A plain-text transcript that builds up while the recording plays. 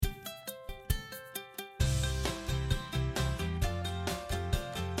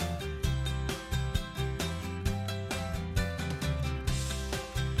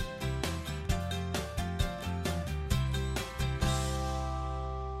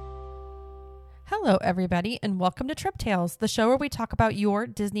Hello, everybody, and welcome to Trip Tales, the show where we talk about your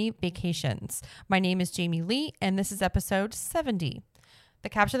Disney vacations. My name is Jamie Lee, and this is episode 70. The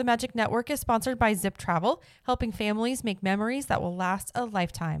Capture the Magic Network is sponsored by Zip Travel, helping families make memories that will last a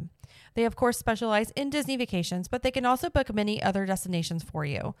lifetime. They, of course, specialize in Disney vacations, but they can also book many other destinations for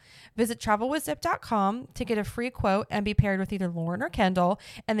you. Visit travelwithzip.com to get a free quote and be paired with either Lauren or Kendall,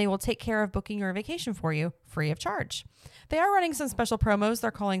 and they will take care of booking your vacation for you free of charge. They are running some special promos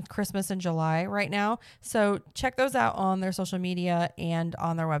they're calling Christmas in July right now, so check those out on their social media and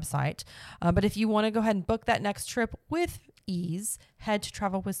on their website. But if you want to go ahead and book that next trip with ease, head to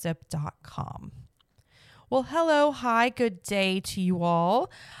travelwithzip.com. Well, hello, hi, good day to you all.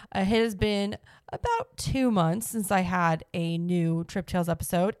 It has been about 2 months since I had a new Trip Tales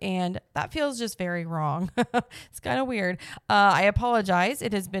episode, and that feels just very wrong. It's kind of weird. I apologize.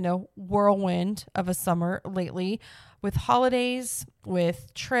 It has been a whirlwind of a summer lately with holidays,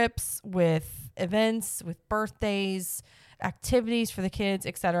 with trips, with events, with birthdays, activities for the kids,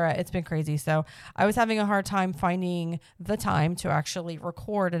 etc. It's been crazy. So I was having a hard time finding the time to actually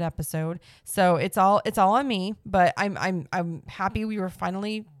record an episode. So it's all on me, but I'm happy we were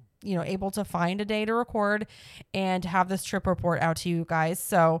finally, able to find a day to record and have this trip report out to you guys.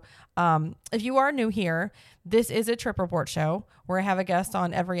 So if you are new here, this is a trip report show where I have a guest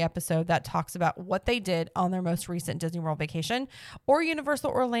on every episode that talks about what they did on their most recent Disney World vacation or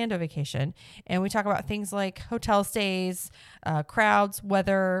Universal Orlando vacation. And we talk about things like hotel stays, crowds,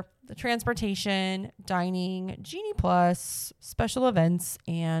 weather, the transportation, dining, Genie Plus, special events,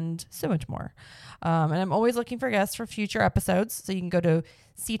 and so much more. And I'm always looking for guests for future episodes. So you can go to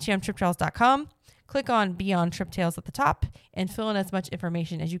ctmtriptrails.com, click on Beyond Trip Tales at the top, and fill in as much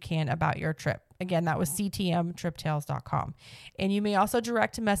information as you can about your trip. Again, that was ctmtriptails.com. And you may also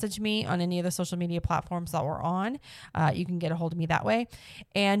direct message me on any of the social media platforms that we're on. You can get a hold of me that way.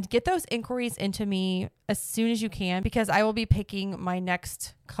 And get those inquiries into me as soon as you can, because I will be picking my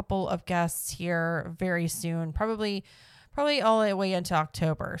next couple of guests here very soon, probably all the way into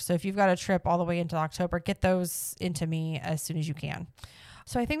October. So if you've got a trip all the way into October, get those into me as soon as you can.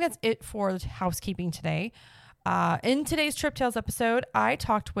 So I think that's it for housekeeping today. In today's Trip Tales episode, I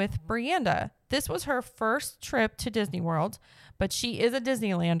talked with Brianda. This was her first trip to Disney World, but she is a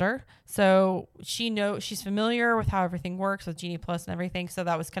Disneylander, so she's familiar with how everything works with Genie Plus and everything. So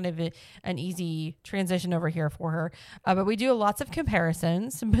that was kind of an easy transition over here for her. But we do lots of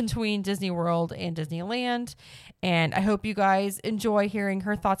comparisons between Disney World and Disneyland, and I hope you guys enjoy hearing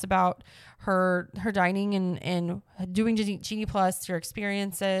her thoughts about her dining and doing Genie Plus, her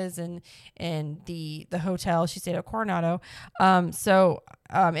experiences, and the hotel she stayed at Coronado. It's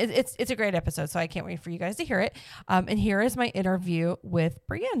a great episode, so I can't wait for you guys to hear it. And here is my interview with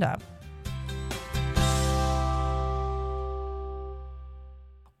Brianda.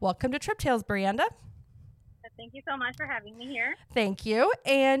 Welcome to Trip Tales, Brianda. Thank you so much for having me here. Thank you.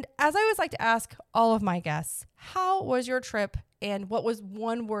 And as I always like to ask all of my guests, how was your trip, and what was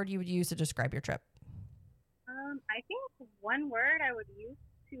one word you would use to describe your trip? I think one word I would use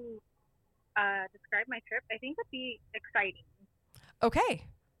to describe my trip, I think, would be exciting. Okay.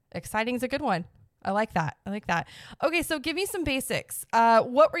 Exciting is a good one. I like that. Okay, so give me some basics.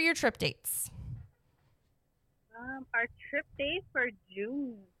 What were your trip dates? Our trip dates for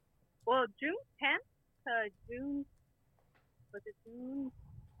June 10th to June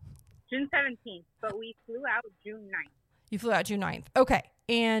 17th, but we flew out June 9th. You flew out June 9th. Okay.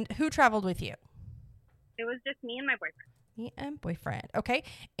 And who traveled with you? It was just me and my boyfriend. Me and boyfriend. Okay.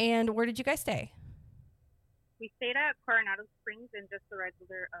 And where did you guys stay? We stayed at Coronado Springs in just the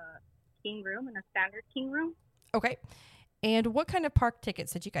regular king room and a standard king room. Okay. And what kind of park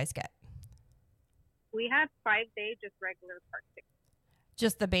tickets did you guys get? We had 5-day just regular park tickets.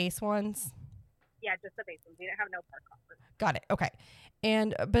 Just the base ones? Yeah, just the base ones. We didn't have no park offers. Got it. Okay.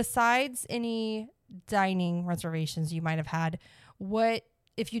 And besides any dining reservations you might have had, what,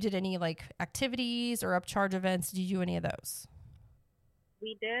 if you did any like activities or upcharge events, did you do any of those?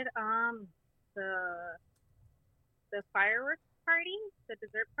 We did the fireworks party, the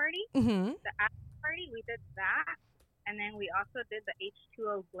dessert party, the after party. We did that, and then we also did the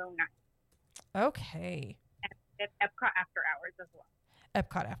H2O glow night. Okay. And Epcot after hours as well.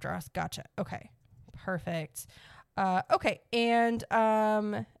 Epcot after hours. Gotcha. Okay. Perfect. Okay. And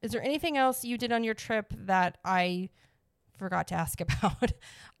is there anything else you did on your trip that I forgot to ask about?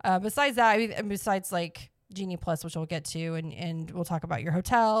 Besides that, besides like Genie Plus, which we'll get to, and we'll talk about your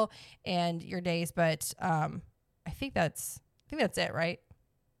hotel and your days, but I think that's it, right?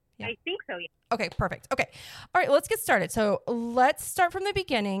 Yeah. I think so, yeah. Okay, perfect. Okay. All right, let's get started. So let's start from the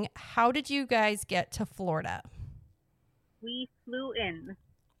beginning. How did you guys get to Florida? We flew in.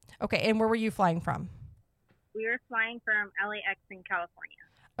 Okay, and where were you flying from? We were flying from LAX in California.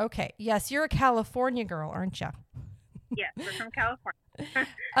 Okay, yes, you're a California girl, aren't you? Yes, we're from California.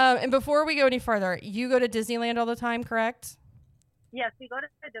 And before we go any further, you go to Disneyland all the time, correct? Yes, we go to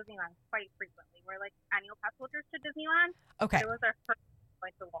Disneyland quite frequently. We're like annual pass holders to Disneyland. Okay. It was our first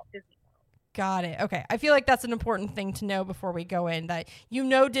like the Walt Disney World. Got it. Okay. I feel like that's an important thing to know before we go in, that you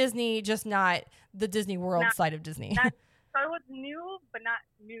know Disney, just not the Disney World side of Disney. So it was new, but not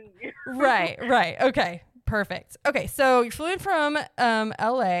new. Right. Okay. Perfect. Okay. So you flew in from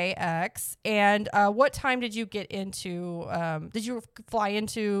LAX, and what time did you get into, did you fly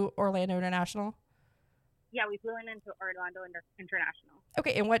into Orlando International? Yeah, we flew into Orlando International.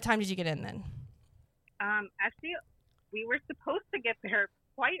 Okay. And what time did you get in then? Actually, we were supposed to get there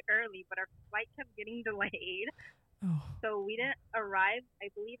quite early, but our flight kept getting delayed. Oh. So we didn't arrive. I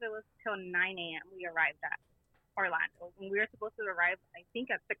believe it was till 9 a.m. we arrived at Orlando. And we were supposed to arrive, I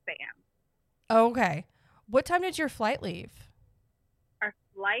think, at 6 a.m. Okay. What time did your flight leave? Our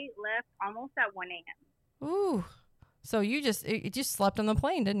flight left almost at 1 a.m. Ooh. So you just slept on the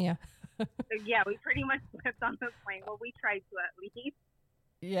plane, didn't you? Yeah, we pretty much slept on the plane. Well, we tried to at least.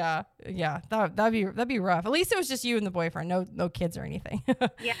 Yeah. That'd be rough. At least it was just you and the boyfriend, no kids or anything.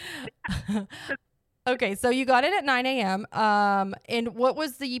 Yeah. Okay, so you got in at 9 a.m. And what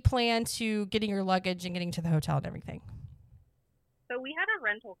was the plan to getting your luggage and getting to the hotel and everything? So we had a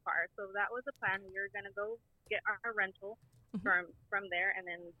rental car, so that was the plan. We were gonna go get our rental from there, and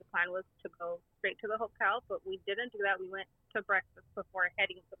then the plan was to go straight to the hotel. But we didn't do that. We went to breakfast before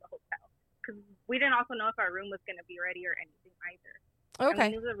heading to the hotel because we didn't also know if our room was gonna be ready or anything either. Okay.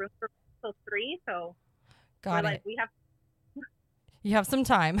 And we knew the room for till 3, so got it. Like, we have. You have some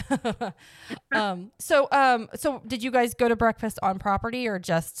time. So did you guys go to breakfast on property or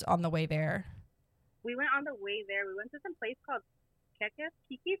just on the way there? We went on the way there. We went to some place called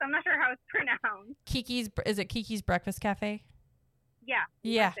Kiki's. I'm not sure how it's pronounced. Is it Kiki's Breakfast Cafe? Yeah.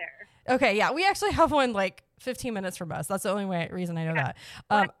 Yeah. There. Okay. Yeah. We actually have one like 15 minutes from us. That's the only reason I know that.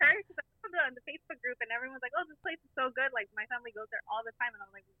 Well, at first, the Facebook group and everyone's like, "Oh, this place is so good." Like my family goes there all the time, and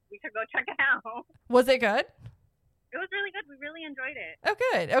I'm like, "We should go check it out." Was it good? It was really good. We really enjoyed it. Oh,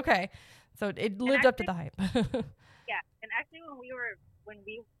 good. Okay. So it lived up to the hype. Yeah. And actually, when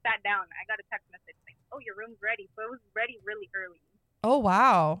we sat down, I got a text message saying, "Oh, your room's ready." So it was ready really early. Oh,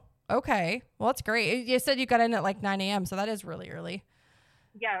 wow. Okay. Well, that's great. You said you got in at like 9 a.m., so that is really early.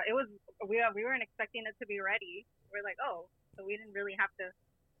 Yeah, it was. We weren't expecting it to be ready. We're like, oh, so we didn't really have to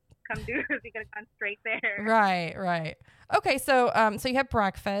come do it. We could have gone straight there. Right. Okay, so you had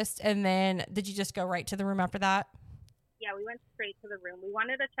breakfast, and then did you just go right to the room after that? Yeah, we went straight to the room. We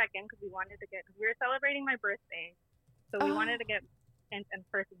wanted to check in because we were celebrating my birthday, so we wanted to get and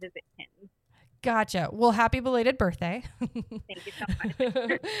first visit him. Gotcha. Well, happy belated birthday. Thank you so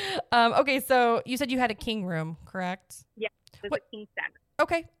much. Okay, so you said you had a king room, correct? Yeah, it was a king standard.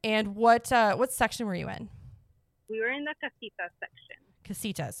 Okay, and what section were you in? We were in the casita section.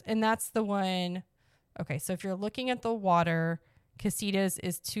 Casitas, and that's the one. Okay, so if you're looking at the water, Casitas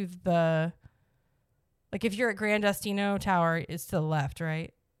is to the, like if you're at Grand Destino Tower, it's to the left,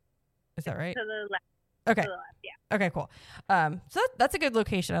 right? Is that right? To the left. Okay. To the left, yeah. Okay, cool. So that's a good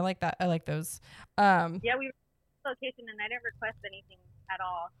location. I like that. I like those. Yeah, we were in the location, and I didn't request anything at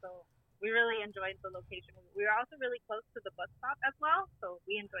all, so we really enjoyed the location. We were also really close to the bus stop as well, so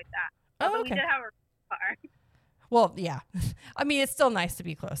we enjoyed that. Although we did have a car. Well, yeah. I mean, it's still nice to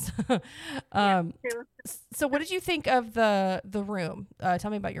be close. So what did you think of the room?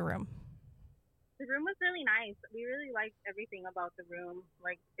 Tell me about your room. The room was really nice. We really liked everything about the room.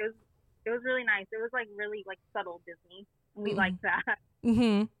 Like it was really nice. It was like really like subtle Disney. And we liked that.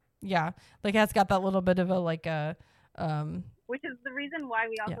 Mm-hmm. Yeah. Like it's got that little bit of a like a which is the reason why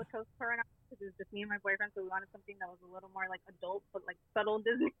we also chose Coronado, because it was just me and my boyfriend, so we wanted something that was a little more like adult but like subtle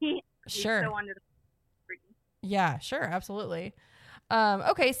Disney. Sure. We still wanted to be pretty. Yeah, sure, absolutely.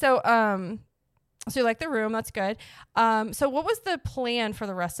 Okay, so you like the room, that's good. So what was the plan for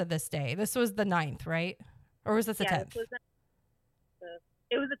the rest of this day? This was the 9th, right? Or was this the 10th?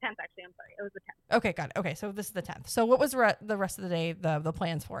 It was the 10th, actually. I'm sorry. It was the 10th. Okay, got it. Okay, so this is the 10th. So what was the rest of the day, the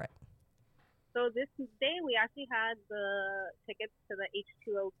plans for it? So this day, we actually had the tickets to the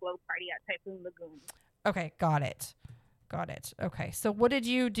H2O Glow Party at Typhoon Lagoon. Okay, got it. Okay, so what did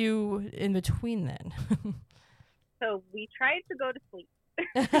you do in between then? So we tried to go to sleep.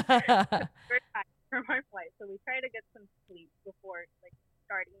 From our flight, so we tried to get some sleep before like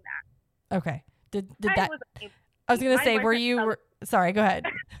starting that. Okay. Did that? I was gonna say, sorry, go ahead.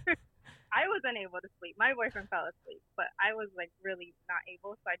 I was unable to sleep. My boyfriend fell asleep, but I was like really not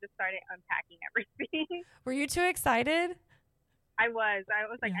able, so I just started unpacking everything. Were you too excited? I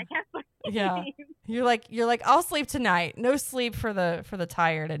was like, I can't sleep. Yeah. You're like, I'll sleep tonight. No sleep for the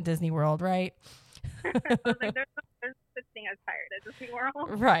tired at Disney World, right? I was like, there's such thing as tired at Disney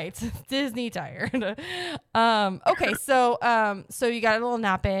World. Right. Disney tired. Okay, so you got a little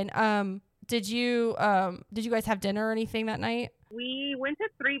nap in. Did you guys have dinner or anything that night? We went to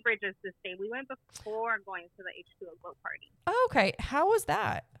Three Bridges this day. We went before going to the H2O Glow Party. Oh, okay. How was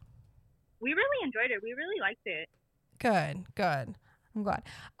that? We really enjoyed it. We really liked it. Good. I'm glad.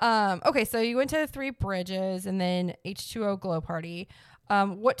 Okay, so you went to Three Bridges and then H2O Glow Party.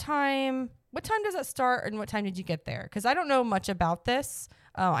 What time does that start and what time did you get there? Because I don't know much about this.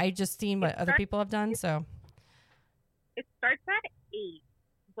 I just seen what other people have done. So it starts at 8,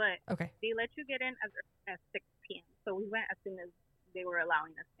 but okay, they let you get in as 6 p.m. So we went as soon as they were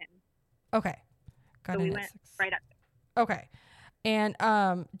allowing us in. Okay, got so we went right up there. Okay, and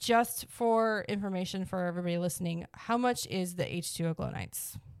just for information for everybody listening, how much is the H2O Glow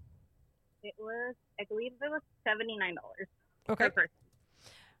Nights? It was, I believe, it was $79. Okay. Per person.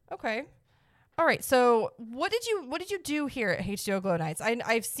 Okay. All right. So what did you do here at H2O Glow Nights?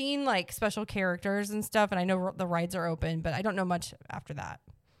 I've seen like special characters and stuff, and I know the rides are open, but I don't know much after that.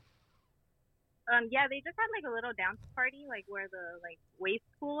 Yeah, they just had like a little dance party, like where the like wave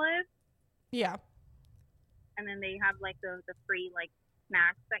pool is. Yeah. And then they have like the free like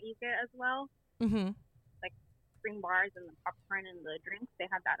snacks that you get as well. Mm-hmm. Like spring bars and the popcorn and the drinks. They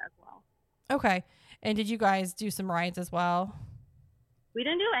had that as well. Okay. And did you guys do some rides as well? We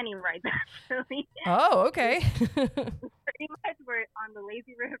didn't do any rides actually. Oh, okay. We pretty much were on the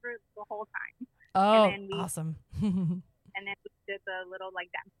lazy river the whole time. Oh, awesome. And then we did the little like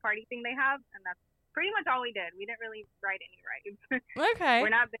dance party thing they have, and that's pretty much all we did. We didn't really ride any rides. Okay. We're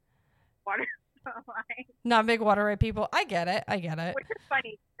not big water rides. Not big water ride people. I get it. Which is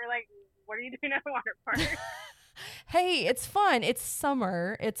funny. We're like, what are you doing at a water park? Hey, it's fun. It's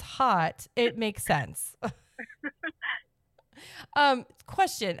summer. It's hot. It makes sense.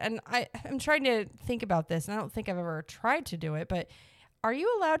 Question, and I'm trying to think about this, and I don't think I've ever tried to do it, but are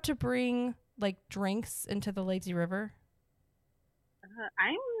you allowed to bring like drinks into the lazy river?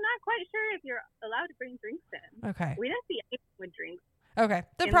 I'm not quite sure if you're allowed to bring drinks in. Okay. We didn't see anything with drinks. Okay.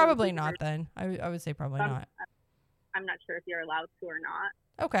 Then probably not then. I would say probably not. I'm not sure if you're allowed to or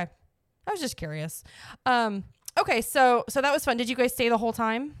not. Okay. I was just curious. Okay, so that was fun. Did you guys stay the whole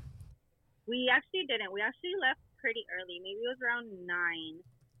time? We actually didn't. We actually left pretty early. Maybe it was around 9.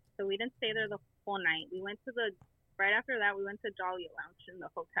 So we didn't stay there the whole night. We went to right after that, we went to Dahlia Lounge in the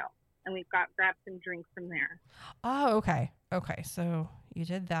hotel. And we grabbed some drinks from there. Oh, okay. Okay, so you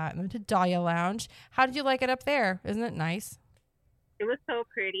did that. And went to Dahlia Lounge. How did you like it up there? Isn't it nice? It was so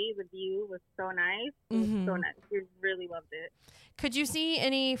pretty. The view was so nice. It was so nice. We really loved it. Could you see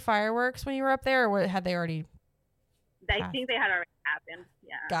any fireworks when you were up there, or had they already I think they had already happened.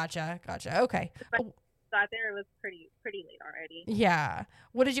 Yeah. Gotcha. Okay. But got there, it was pretty late already. Yeah.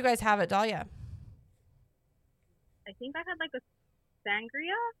 What did you guys have at Dahlia? I think I had like a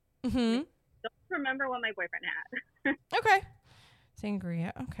sangria. Mm-hmm. Don't remember what my boyfriend had. Okay.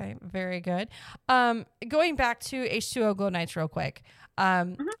 Sangria. Okay. Very good. Going back to H2O Glow Nights real quick.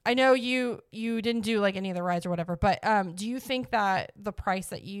 I know you didn't do like any of the rides or whatever, but do you think that the price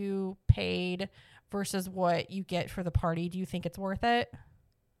that you paid versus what you get for the party, do you think it's worth it?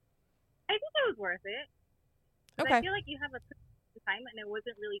 I think it was worth it. Okay. I feel like you have a time and it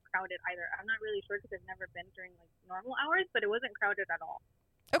wasn't really crowded either. I'm not really sure because I've never been during like normal hours, but it wasn't crowded at all.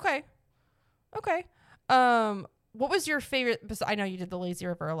 Okay. What was your favorite? I know you did the lazy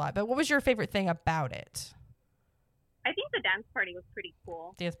river a lot, but what was your favorite thing about it? I think the dance party was pretty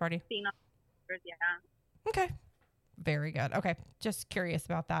cool. Dance party? Seeing all the pictures, yeah. Okay. Very good. Okay. Just curious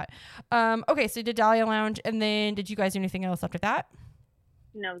about that. Okay. So you did Dahlia Lounge, and then did you guys do anything else after that?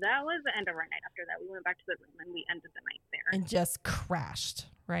 No, that was the end of our night. After that, we went back to the room and we ended the night there. And just crashed,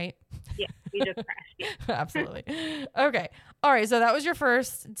 right? Yeah, we just crashed. Yeah. Absolutely. Okay. All right. So that was your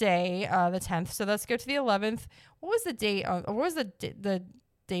first day, the 10th. So let's go to the 11th. What was the date? What was the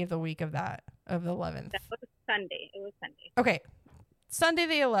day of the week of that, of the 11th? That was Sunday. It was Sunday. Okay. Sunday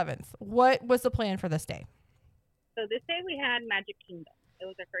the 11th. What was the plan for this day? So this day we had Magic Kingdom. It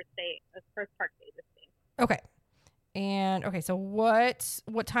was our first park day this day. Okay. And okay, so what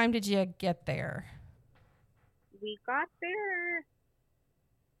time did you get there? We got there.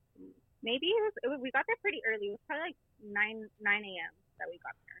 Maybe we got there pretty early. It was probably like 9 a.m. that we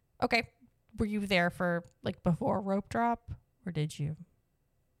got there. Okay. Were you there for like before rope drop, or did you?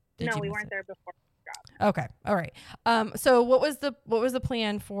 No, we weren't there before rope drop. Okay. All right. So what was the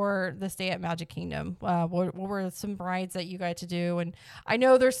plan for this day at Magic Kingdom? What were some rides that you got to do? And I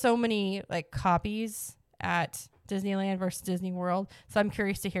know there's so many like copies at Disneyland versus Disney World. So I'm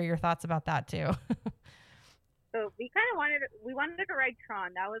curious to hear your thoughts about that too. So we wanted to ride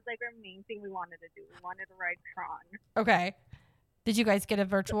Tron. That was like our main thing we wanted to do. We wanted to ride Tron. Okay. Did you guys get a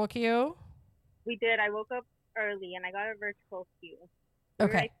virtual queue? We did. I woke up early and I got a virtual queue.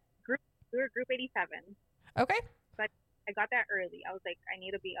 Okay. We were group 87. Okay. But I got that early. I was like, I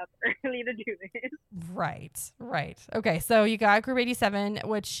need to be up early to do this. Right. Okay. So you got group 87,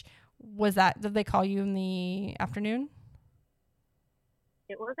 which was that, did they call you in the afternoon?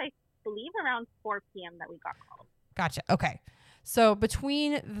 It was, I believe, around 4 p.m. that we got called. Gotcha. Okay. So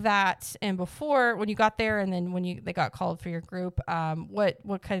between that and before, when you got there and then when they got called for your group,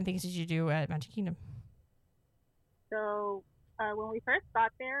 what kind of things did you do at Magic Kingdom? So when we first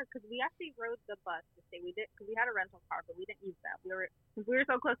got there, because we actually rode the bus to stay, because we had a rental car, but we didn't use that. Since we were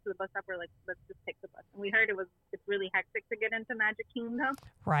so close to the bus stop, we're like, let's just take the bus. And we heard it's really hectic to get into Magic Kingdom.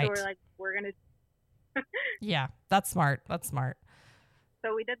 Right. So we're like, we're gonna. Yeah, that's smart.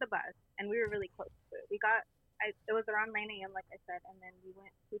 So we did the bus, and we were really close to it. It was around 9 a.m., like I said, and then we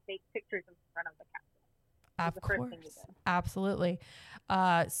went to take pictures in front of the castle. Of course. Absolutely.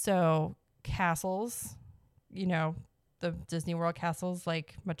 So castles, the Disney World castle's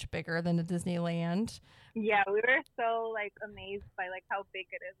like much bigger than the Disneyland. Yeah, we were so like amazed by like how big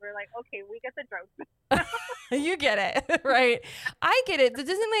it is. We're like, okay, we get the joke. You get it, right? I get it. The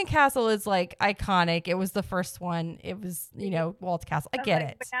Disneyland castle is like iconic. It was the first one. It was, Walt's castle. I get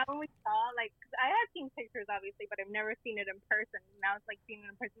it. But now when we saw, like, 'cause I had seen pictures obviously, but I've never seen it in person. Now it's like seeing it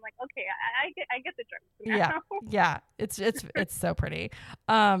in person. Like, okay, I get the joke. Now. Yeah. It's so pretty.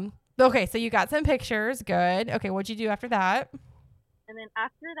 Okay, so you got some pictures. Good. Okay, what'd you do after that? And then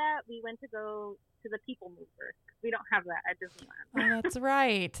after that, we went to go to the People Mover. We don't have that at Disneyland. Oh, that's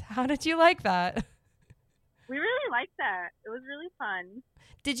right. How did you like that? We really liked that. It was really fun.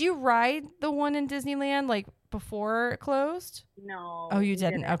 Did you ride the one in Disneyland like before it closed? No. Oh, you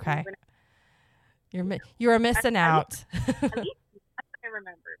didn't? Okay. You're missing out. At least I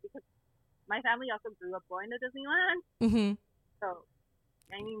remember, because my family also grew up going to Disneyland. Mm-hmm. So,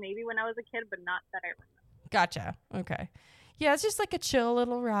 I mean, maybe when I was a kid, but not that I remember. Gotcha. Okay. Yeah, it's just like a chill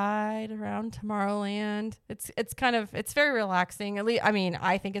little ride around Tomorrowland. It's very relaxing. At least, I mean,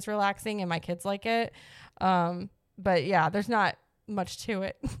 I think it's relaxing and my kids like it. But yeah, there's not much to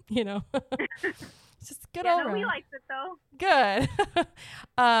it, It's just good all around. We liked it though. Good.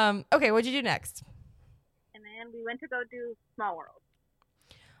 Okay, what'd you do next? And then we went to go do Small World.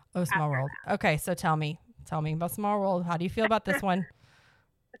 Oh, Small World. That. Okay, so tell me about Small World. How do you feel about this one?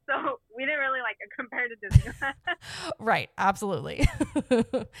 So we didn't really like it compared to Disneyland. Right, absolutely.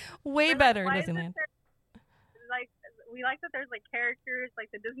 Way better Disneyland. We like that there's like characters,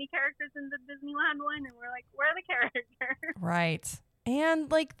 like the Disney characters in the Disneyland one, and we're like, where are the characters? Right. And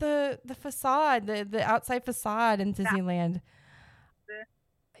like the facade, the outside facade in Disneyland.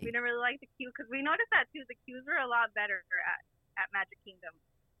 We didn't really like the queue, because we noticed that too. The queues were a lot better at Magic Kingdom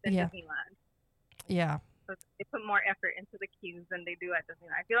than Disneyland. Yeah. So they put more effort into the queues than they do at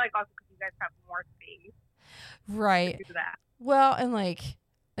Disneyland. I feel like also because you guys have more space. Right. To do that. Well,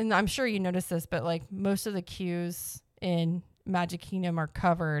 and I'm sure you noticed this, but like most of the queues in Magic Kingdom are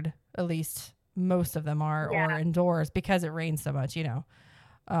covered, at least most of them are, or indoors, because it rains so much, Yeah,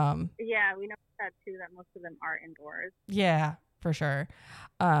 we know that too, that most of them are indoors. Yeah, for sure.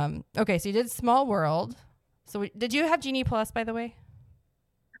 Okay, so you did Small World. So did you have Genie Plus, by the way?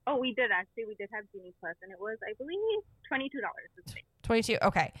 Oh, we did actually. We did have Genie Plus, and it was, I believe, $22. $22.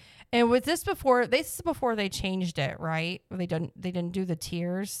 Okay. And was this before? This is before they changed it, right? They didn't do the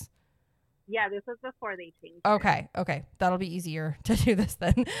tiers. Yeah, this was before they changed it. Okay. That'll be easier to do this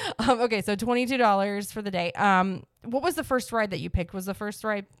then. Okay, so $22 for the day. What was the first ride that you picked? Was the first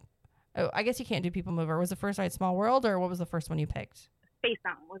ride? Oh, I guess you can't do People Mover. Was the first ride Small World, or what was the first one you picked? Space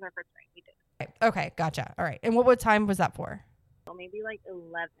Mountain was our first ride. We did. Okay, gotcha. All right. And what time was that for? So maybe like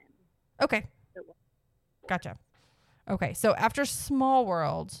 11. Okay. Gotcha. Okay, so after Small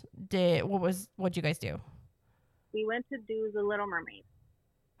World, what'd you guys do? We went to do The Little Mermaid.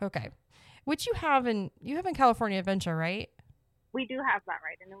 Okay. Which you have in California Adventure, right? We do have that,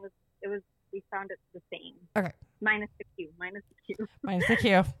 right? And it was we found it the same. Okay. Minus the queue. Minus the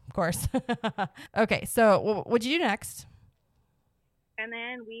queue, of course. Okay, so what'd you do next? And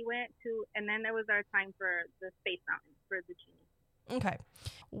then there was our time for the Space Mountain for the Genie. Okay.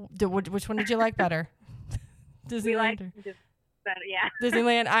 Which one did you like better? Disneyland. Better, yeah.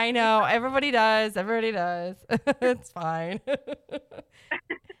 Disneyland. I know. Everybody does. It's fine.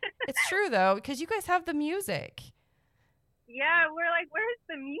 It's true though, because you guys have the music. Yeah, we're like, where's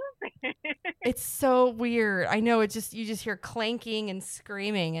the music? It's so weird. I know. You just hear clanking and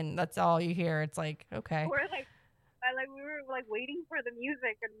screaming, and that's all you hear. It's like, okay. We're like, like waiting for the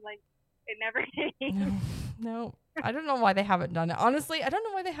music and like it never came. No. I don't know why they haven't done it. Honestly, I don't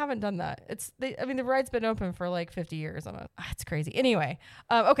know why they haven't done that. I mean, the ride's been open for like 50 years. It's crazy. Anyway,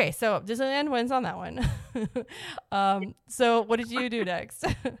 okay, so Disneyland wins on that one. So what did you do next?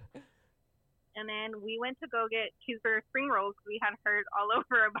 And then we went to go get cheeseburger spring rolls. We had heard all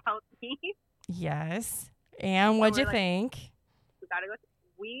over about these. Yes. And what'd you think? We gotta go.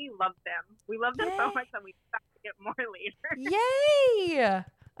 We loved them. We loved them so much that we have to get more later. Yay!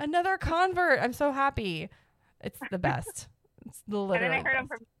 Another convert. I'm so happy. It's the best. It's the literal. And then I heard them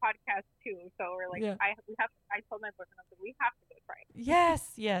from the podcast too. So we're like, I told my boyfriend, I said, we have to go try it.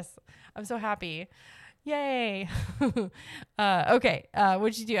 Yes. I'm so happy. Yay. Okay.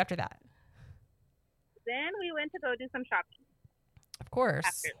 What did you do after that? Then we went to go do some shopping. Of course.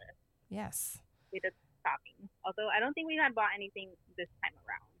 After this. Yes. We did shopping. Although I don't think we had bought anything this time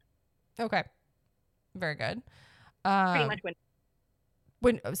around. Okay. Very good. Pretty much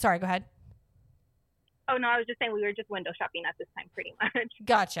sorry, go ahead. Oh, no, I was just saying we were just window shopping at this time pretty much.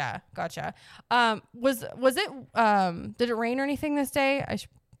 Gotcha. Was it, did it rain or anything this day?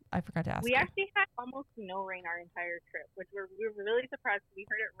 I forgot to ask. We actually had almost no rain our entire trip, which we were really surprised. We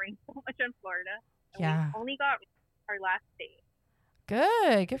heard it rain so much in Florida. And we only got our last day.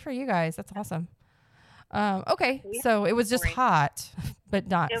 Good for you guys. That's awesome. Okay, so it was just hot, but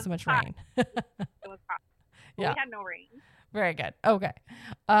not so much rain. It was hot. We had no rain. Very good. Okay.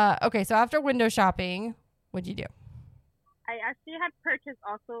 Okay, so after window shopping, what'd you do? I actually had purchased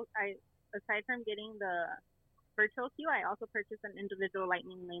also, aside from getting the virtual queue, I also purchased an individual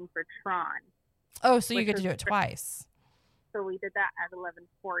lightning lane for Tron. Oh, so you get to do it twice. So we did that at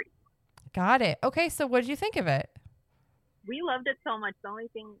 11:40. Got it. Okay, so what did you think of it? We loved it so much. The only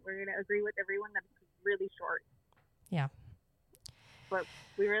thing we're going to agree with everyone that it's really short. Yeah. But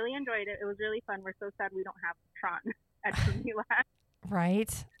we really enjoyed it. It was really fun. We're so sad we don't have Tron at Disneyland.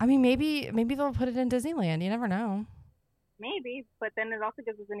 Right. I mean, maybe they'll put it in Disneyland. You never know. Maybe, but then it also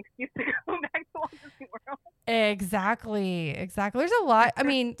gives us an excuse to go back to Walt Disney World. Exactly. There's a lot. I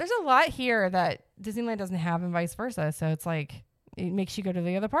mean, there's a lot here that Disneyland doesn't have and vice versa. So it's like, it makes you go to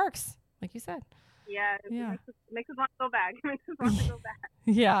the other parks, like you said. Yeah. It makes us want to go back.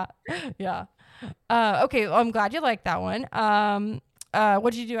 Yeah. Okay. Well, I'm glad you liked that one.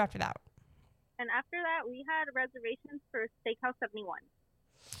 What did you do after that? And after that, we had reservations for Steakhouse 71.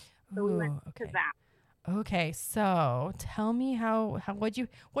 So we went to that. Okay, so tell me what'd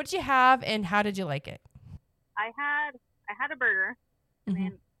you have and how did you like it? I had a burger, and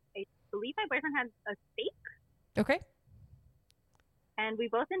then I believe my boyfriend had a steak. Okay. And we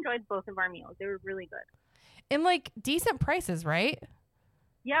both enjoyed both of our meals. They were really good. And like decent prices, right?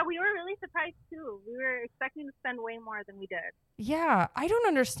 Yeah, we were really surprised too. We were expecting to spend way more than we did. Yeah, I don't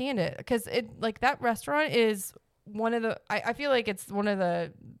understand it because that restaurant is one of the I feel like it's one of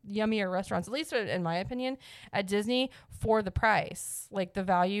the yummier restaurants, at least in my opinion, at Disney for the price, like the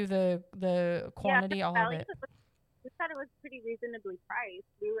value, the quantity, all of it. We thought it was pretty reasonably priced.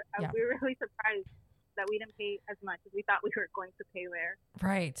 We were really surprised that we didn't pay as much as we thought we were going to pay there.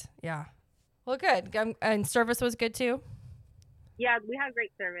 Right. Yeah. Well, good. And service was good too. Yeah, we had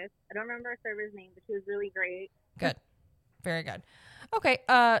great service. I don't remember our server's name, but she was really great. Good. Very good. Okay.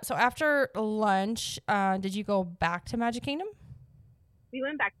 So after lunch, did you go back to Magic Kingdom? We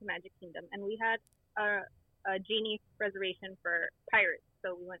went back to Magic Kingdom, and we had a Genie reservation for Pirates,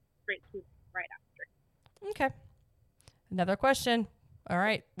 so we went straight to right after. Okay. Another question. All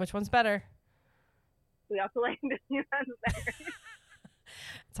right. Which one's better? We also like Disneyland's better.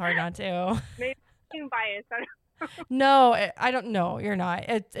 It's hard not to. Maybe I'm biased. I don't know. No, I don't know. You're not.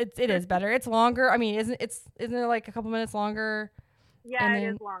 It is better. It's longer. I mean, isn't it like a couple minutes longer? Yeah,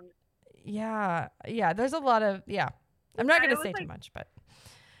 it is long. Yeah. There's a lot of I'm not gonna say too much, but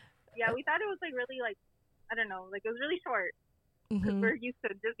yeah, we thought it was like really like I don't know, like it was really short because we're used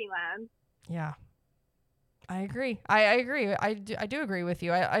to Disneyland. Yeah, I agree. I agree. I do agree with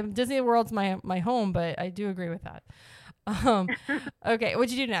you. I'm Disney World's my home, but I do agree with that. Okay,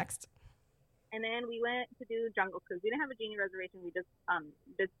 what'd you do next? And then we went to do Jungle Cruise. We didn't have a Genie reservation. We just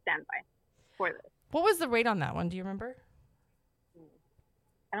did standby for this. What was the wait on that one? Do you remember?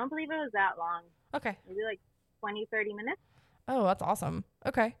 I don't believe it was that long. Okay. Maybe like 20, 30 minutes. Oh, that's awesome.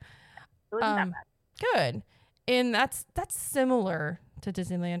 Okay. It wasn't that bad. Good. And that's similar to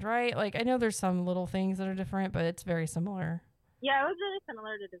Disneyland, right? Like I know there's some little things that are different, but it's very similar. Yeah, it was really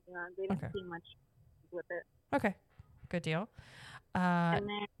similar to Disneyland. They didn't see much with it. Okay. Good deal. And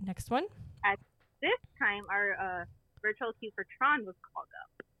then next one. At this time, our virtual queue for Tron was called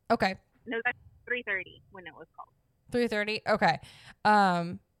up. Okay. And it was at 3:30 when it was called. 3:30. Okay.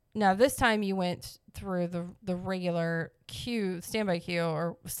 Now this time you went through the regular standby queue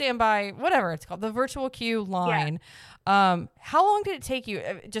or standby, whatever it's called, the virtual queue line. Yeah. How long did it take you?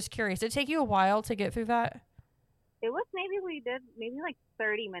 Just curious. Did it take you a while to get through that? It was maybe like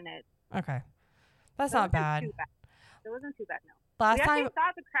 30 minutes. Okay. That's not bad. Too bad. It wasn't too bad, no. Last time I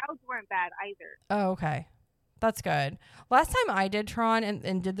thought the crowds weren't bad either. Oh, okay. That's good. Last time I did Tron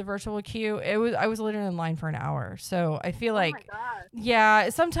and did the virtual queue, I was literally in line for an hour. So I feel like, my gosh. Yeah,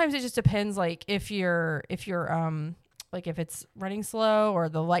 sometimes it just depends. Like if you're like if it's running slow or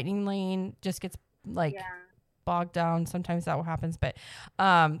the lightning lane just gets bogged down. Sometimes that happens. But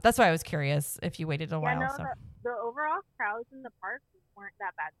that's why I was curious if you waited a while. No, so. the overall crowds in the park weren't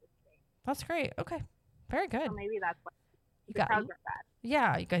that bad this day. That's great. Okay. Very good. So maybe that's why the crowds weren't bad.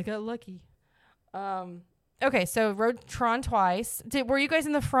 Yeah, you guys got lucky. Okay, so rode Tron twice. Were you guys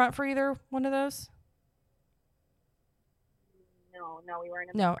in the front for either one of those? No, we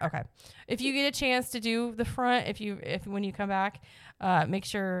weren't. No, okay. If you get a chance to do the front, if when you come back, make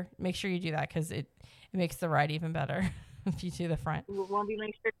sure you do that because it makes the ride even better if you do the front. We'll be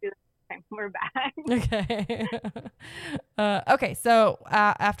make sure to do the time we're back. Okay. Okay. So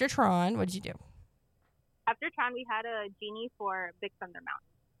after Tron, what did you do? After Tron, we had a genie for Big Thunder Mountain.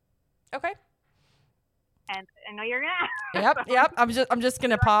 Okay. And I know you're gonna. Yep. I'm just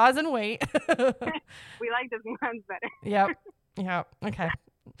gonna pause and wait. We like Disneyland's better. Yep. Okay.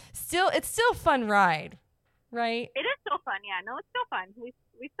 It's still a fun ride, right? It is still fun. Yeah. No, it's still fun. We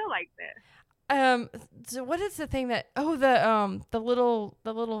still liked it. So what is the thing the little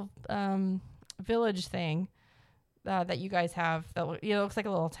village thing that you guys have that looks like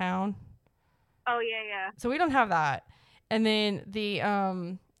a little town? Oh yeah. So we don't have that, and then the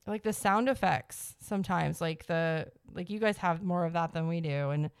like the sound effects sometimes like you guys have more of that than we do,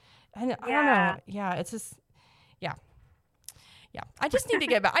 and I don't know. Yeah, it's just yeah. I just need to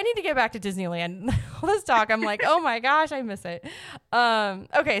get back. I need to get back to Disneyland. All this talk, I'm like, oh my gosh, I miss it.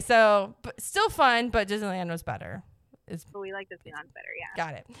 Okay, so but still fun, but Disneyland was better. But we like Disneyland better, yeah.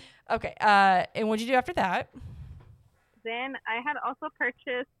 Got it. Okay, and what'd you do after that? Then I had also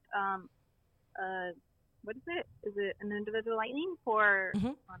purchased what is it? Is it an individual lightning for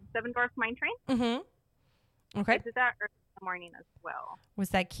Seven Dwarfs Mine Train? Mm-hmm. Okay. I did that early in the morning as well. Was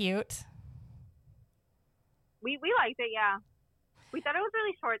that cute? We liked it, yeah. We thought it was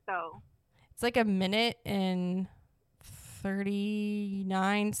really short though. It's like a minute and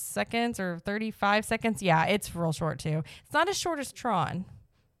 39 seconds or 35 seconds. Yeah, it's real short too. It's not as short as Tron,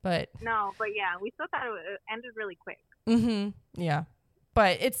 but no, but yeah, we still thought it ended really quick. Mm-hmm. Yeah.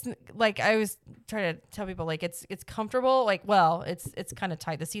 But it's like I was trying to tell people, like it's comfortable. Like, well, it's kind of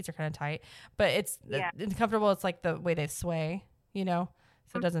tight. The seats are kind of tight, but it's comfortable. It's like the way they sway, so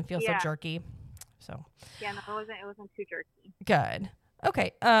it doesn't feel so jerky. So yeah, no, it wasn't too jerky. Good.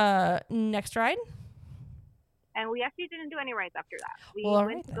 Okay. Next ride. And we actually didn't do any rides after that. We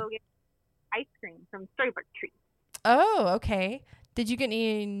went to go get ice cream from Storybook Treats. Oh, okay. Did you get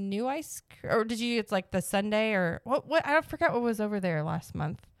any new ice cream, or did you get like the sundae or what? I forgot what was over there last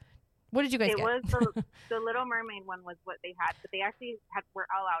month. What did you guys get? It was the Little Mermaid one was what they had, but they actually were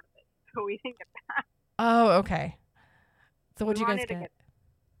all out of it, so we didn't get that. Oh, okay. So what did you guys get?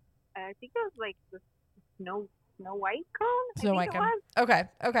 I think it was like the Snow White cone. Snow White cone.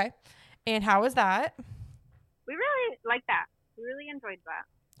 Okay. And how was that? We really liked that. We really enjoyed that.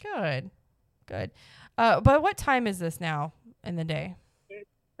 Good. But what time is this now in the day? It's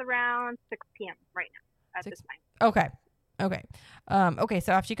around 6 p.m. right now at this time. Okay. Okay.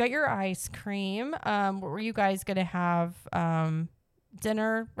 So after you got your ice cream, were you guys gonna have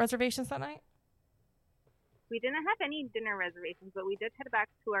dinner reservations that night? We didn't have any dinner reservations, but we did head back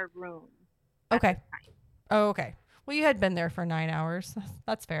to our room. Okay. Oh, okay. Well, you had been there for 9 hours.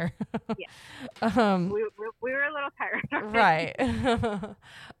 That's fair. Yeah. We were a little tired. Right.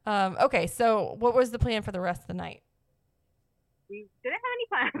 Okay. So what was the plan for the rest of the night? We didn't have any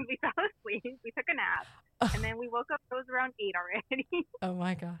plans. We fell asleep. We took a nap. And then we woke up. It was around 8 already. Oh,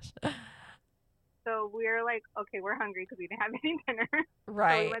 my gosh. So we were like, okay, we're hungry because we didn't have any dinner.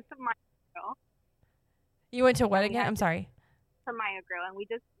 Right. So we went to Maya Grill. You went to what again? I'm sorry. To Maya Grill, and we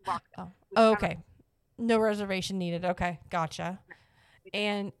just walked up. Oh, okay. No reservation needed. Okay. Gotcha.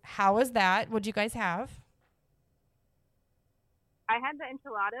 And how was that? What'd you guys have? I had the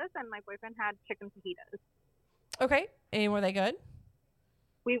enchiladas, and my boyfriend had chicken fajitas. Okay. And were they good?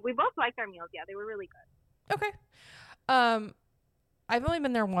 We both liked our meals. Yeah, they were really good. Okay. I've only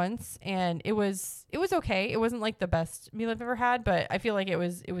been there once, and it was okay. It wasn't like the best meal I've ever had, but I feel like it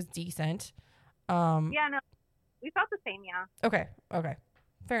was decent. Yeah, no, we felt the same. Yeah. Okay.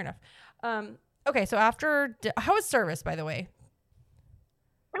 Fair enough. Okay. So how was service, by the way?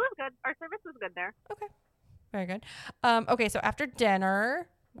 It was good. Our service was good there. Okay. Very good. Okay, so after dinner,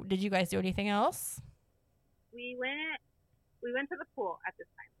 did you guys do anything else? We went to the pool at this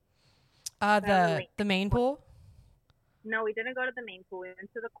time. The main pool? No, we didn't go to the main pool. We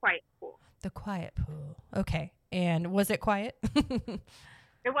went to the quiet pool. The quiet pool. Okay. And was it quiet?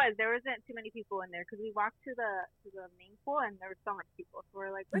 It was. There wasn't too many people in there because we walked to the main pool and there were so much people. So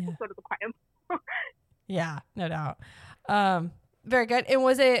we're like, let's just go to the quiet pool. Yeah, no doubt. Very good.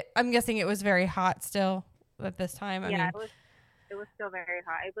 And I'm guessing it was very hot still at this time. It was still very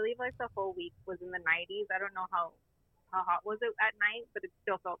hot. I believe like the whole week was in the 90s. I don't know how hot was it at night, but it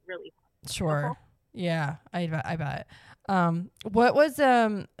still felt really hot. Sure. Yeah, I bet. What were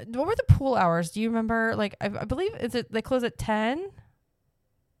the pool hours? Do you remember? Like, I believe they close at 10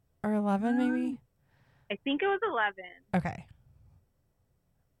 or 11 maybe? I think it was 11. Okay.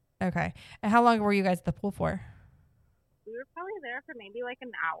 And how long were you guys at the pool for? We were probably there for maybe like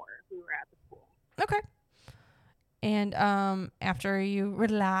an hour. We were at the pool. Okay. And after you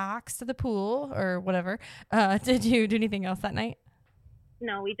relaxed at the pool or whatever, did you do anything else that night?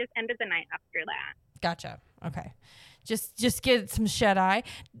 No, we just ended the night after that. Gotcha. Okay. Just get some shut eye.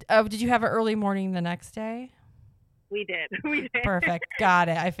 Did you have an early morning the next day? We did. Perfect. Got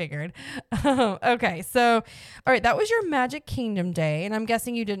it. I figured. Okay. So, all right. That was your Magic Kingdom day. And I'm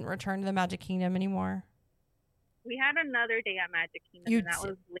guessing you didn't return to the Magic Kingdom anymore. We had another day at Magic Kingdom, and that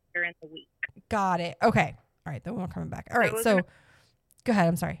was later in the week. Got it. Okay. All right. Then we're coming back. All right. So go ahead.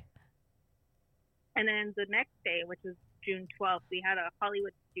 I'm sorry. And then the next day, which was June 12th, we had a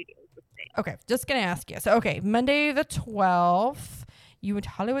Hollywood Studios this day. Okay. Just going to ask you. So, okay. Monday the 12th, you went to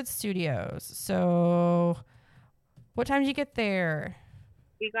Hollywood Studios. So what time did you get there?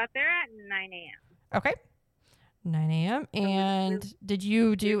 We got there at 9 a.m. Okay. 9 a.m. And did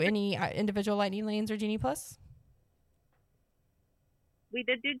you do any individual Lightning Lanes or Genie Plus? We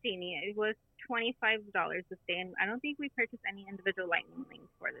did do Genie. It was $25 this day, and I don't think we purchased any individual Lightning Lanes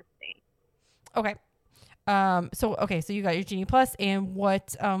for this day. Okay. So you got your Genie Plus, and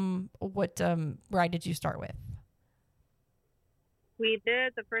what ride did you start with?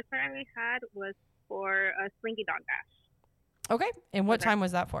 The first ride we had was for a Slinky Dog Dash. Okay. And what time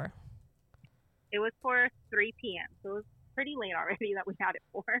was that for? It was for 3 p.m. So it was pretty late already that we had it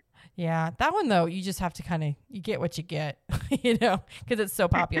for. Yeah. That one, though, you just have to you get what you get, because it's so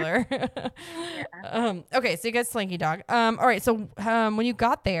popular. Yeah. Okay. So you got Slinky Dog. All right. So when you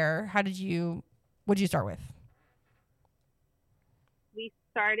got there, what did you start with? We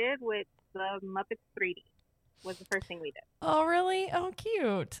started with the Muppets 3D was the first thing we did. Oh, really? Oh,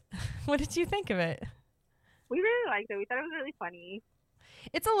 cute. What did you think of it? We really liked it. We thought it was really funny.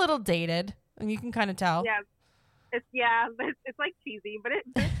 It's a little dated, and you can kind of tell. Yeah. But it's like cheesy, but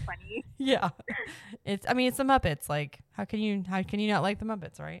it's funny. Yeah. It's the Muppets. Like, how can you not like the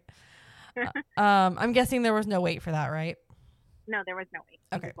Muppets, right? I'm guessing there was no wait for that, right? No, there was no wait.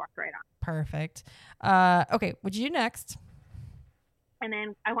 We just walked right on. Perfect. Okay, what'd you do next? And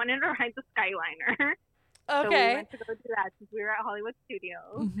then I wanted to ride the Skyliner. Okay. So we went to go do that since we were at Hollywood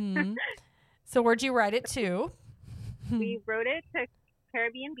Studios. Mm-hmm. So where'd you ride it to? We rode it to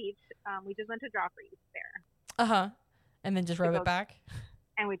Caribbean Beach. We just went to Joffrey's there. Uh-huh. And then just rode it back?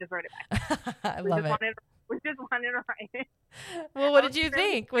 And we just rode it back. I love it. We just wanted to ride it. Well, what did you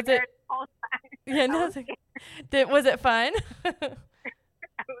think? Was it? Yeah, no. Was it fun? I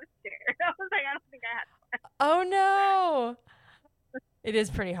was scared. I was like, I don't think I had fun. Oh, no. It is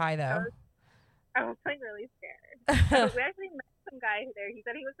pretty high, though. I was like really scared. We actually met some guy there. He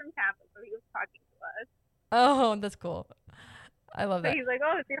said he was from Tampa, so he was talking to us. Oh, that's cool. I love that. He's like,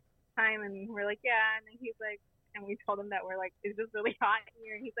 oh, it's your time. And we're like, yeah. And then he's like, and we told him that we're like, is this really hot in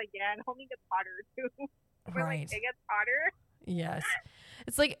here? And he's like, yeah, and it only gets hotter too. We're right. Like, it gets hotter. Yes.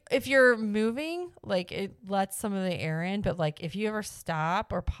 It's like if you're moving, like it lets some of the air in, but like if you ever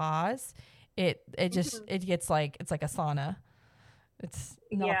stop or pause, it just it gets like it's like a sauna. It's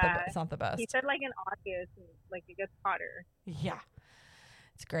not the best. He said like in August, like it gets hotter. Yeah.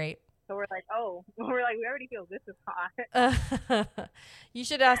 It's great. So we're like, we already feel this is hot. You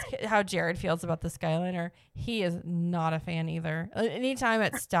should ask how Jared feels about the Skyliner. He is not a fan either. Anytime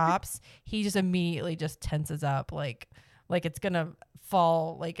it stops, he just immediately just tenses up like it's going to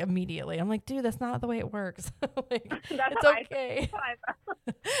fall like immediately. I'm like, dude, that's not the way it works. Like, it's okay.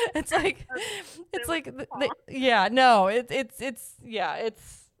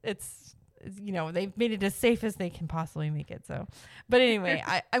 It's they've made it as safe as they can possibly make it. So, but anyway,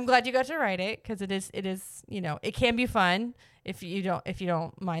 I'm glad you got to ride it because it is, it can be fun if you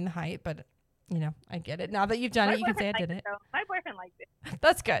don't mind the height, but I get it. Now that you've done it, you can say I did it. My boyfriend liked it.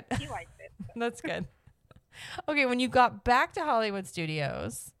 That's good. He liked it. So. That's good. Okay. When you got back to Hollywood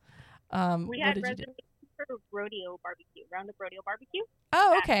Studios, We what had did you do? reservations for rodeo barbecue, Roundup Rodeo Barbecue.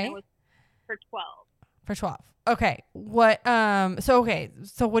 Oh, And okay. it was for 12. For 12. Okay.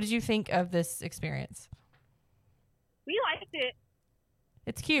 So what did you think of this experience? We liked it.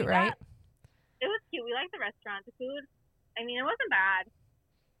 It's cute, We right? It was cute. We liked the restaurant. The food, I mean, it wasn't bad,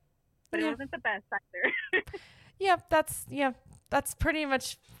 but it wasn't the best either. That's pretty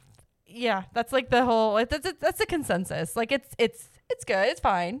much that's like the whole that's the consensus. Like it's good, it's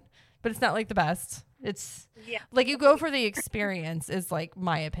fine, but it's not like the best. It's like you go for the experience is like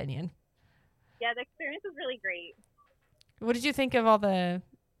my opinion. Yeah, the experience was really great. What did you think of all the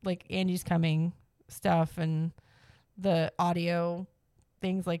like Angie's Coming stuff and the audio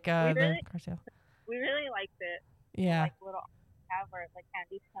things like we the really, car sale? We really liked it. Yeah. Like little have or like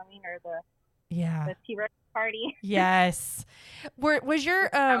Andy's Coming or the T-Rex party. Yes. Was your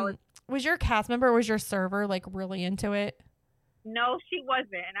cast member, was your server like really into it? No, she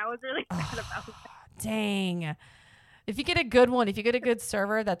wasn't, and I was really sad about that. Dang. If you get a good one, if you get a good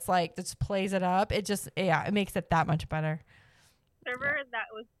server that's like just plays it up, it makes it that much better. Server that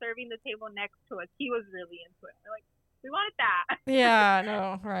was serving the table next to us, he was really into it. We're like, we wanted that. Yeah,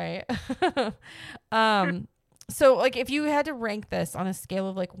 no, right. So like if you had to rank this on a scale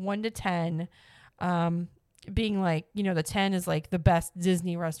of like 1 to 10, being like, the 10 is like the best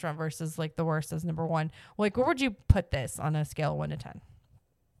Disney restaurant versus like the worst as number 1. Like where would you put this on a scale of 1 to 10?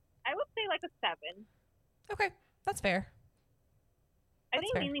 I would say like a 7. Okay, that's fair. I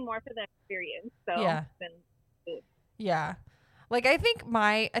think mainly more for the experience, than food. Yeah. Like I think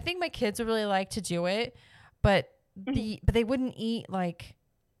my kids would really like to do it, but they wouldn't eat like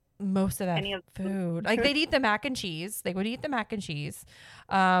most of that food. Like they'd eat the mac and cheese. They would eat the mac and cheese.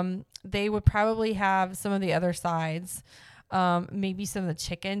 They would probably have some of the other sides, maybe some of the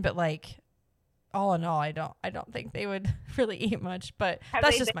chicken, but like all in all, I don't think they would really eat much, but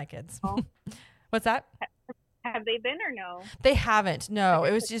that's just my kids. What's that? Have they been or no? They haven't. No,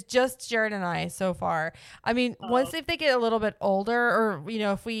 it was just Jared and I so far. I mean, once if they get a little bit older, or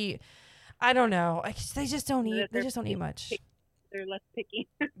if we, I don't know, they just don't eat. They just don't eat much. They're less picky.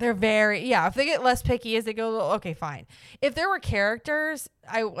 They're if they get less picky as they go, okay, fine. If there were characters,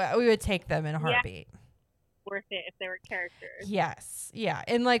 we would take them in a heartbeat. Yeah. Worth it if they were characters. Yes. Yeah.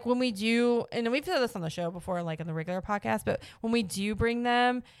 And like when we do, and we've said this on the show before, like in the regular podcast, but when we do bring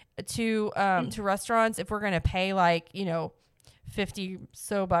them to restaurants, if we're going to pay like,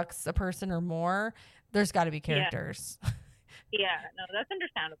 $50 bucks a person or more, there's got to be characters. Yeah. No, that's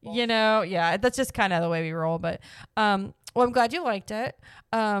understandable. Yeah, that's just kind of the way we roll. But, well, I'm glad you liked it.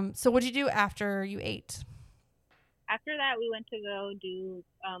 So what did you do after you ate? After that, we went to go do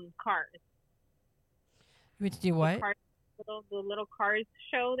Cars. You went to do what? The little Cars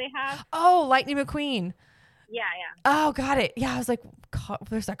show they have. Oh, Lightning McQueen. Yeah. Oh, got it. Yeah, I was like,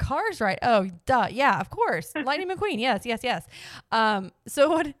 there's a Cars ride. Oh, duh. Yeah, of course. Lightning McQueen. Yes.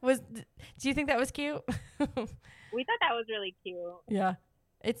 So do you think that was cute? We thought that was really cute. Yeah.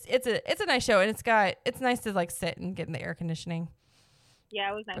 It's a nice show, and it's nice to like sit and get in the air conditioning.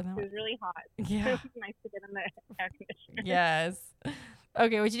 Yeah, it was nice. It was really hot. Yeah. It was nice to get in the air conditioner. Yes.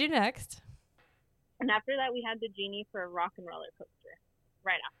 Okay, what'd you do next? And after that, we had the Genie for a rock and roller coaster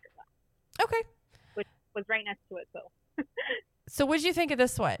right after that. Okay. Which was right next to it, so. So what did you think of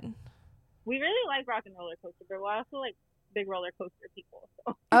this one? We really like rock and roller coaster, but we're also like big roller coaster people.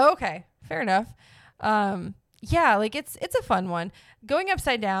 So. Oh, okay. Fair enough. Yeah, like it's a fun one. Going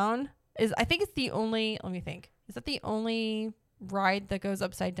upside down I think it's the only, let me think. Is that the only ride that goes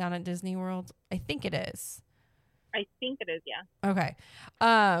upside down at Disney World? I think it is. I think it is, yeah. Okay.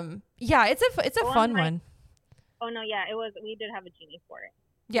 Yeah, it's a fun one. Oh no, yeah, it was. We did have a Genie for it.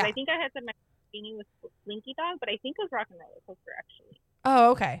 Yeah. I think I had my Genie with Slinky Dog, but I think it was Rock and Roller Coaster actually.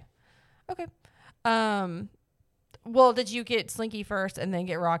 Oh, okay. Well, did you get Slinky first and then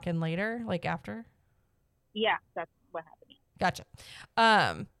get Rockin' later, like after? Yeah, that's what happened. Gotcha.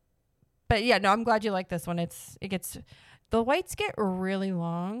 But yeah, no, I'm glad you like this one. The waits get really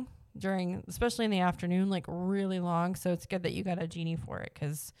long especially in the afternoon, like really long. So it's good that you got a Genie for it,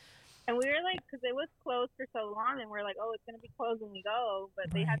 and we were like, because it was closed for so long, and we're like, oh, it's gonna be closed when we go, but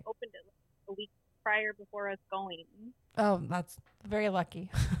they had opened it a week prior before us going. Oh, that's very lucky.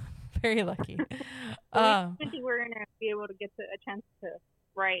 Very lucky. I think we were gonna be able to get a chance to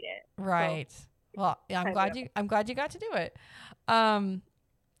ride it. Right. So, well, yeah, I'm glad you got to do it.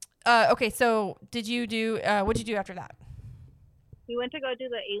 Okay, so did you do what'd you do after that? We went to go do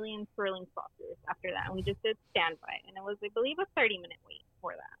the alien swirling saucers after that, and we just did standby, and it was, I believe, a 30-minute wait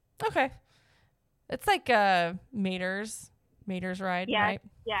for that. Okay. It's like Mater's Mater's ride, Yeah, right?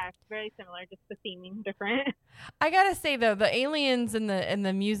 yeah, it's very similar, just the theming different. I gotta say though, the aliens and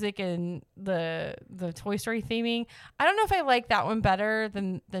the music and the Toy Story theming, I don't know if I like that one better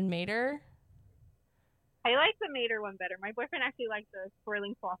than Mater. I like the Mater one better. My boyfriend actually liked the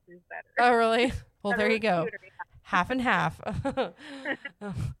swirling saucers better. Oh, really? Well, there you go. Cuter, yeah. Half and half.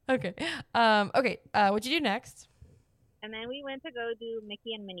 Okay. Okay. What'd you do next? And then we went to go do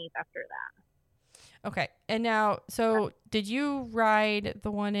Mickey and Minnie's after that. Okay. And now, so did you ride the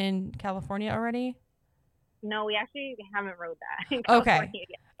one in California already? No, we actually haven't rode that in Okay. California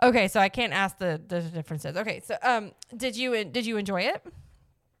yet. Okay. So I can't ask the differences. Okay. So did you enjoy it?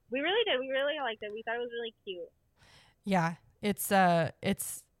 We really did. We really liked it. We thought it was really cute. Yeah. It's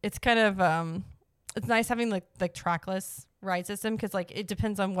kind of it's nice having like trackless ride system, because like it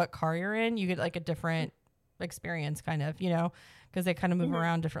depends on what car you're in. You get like a different experience, kind of, because they kind of move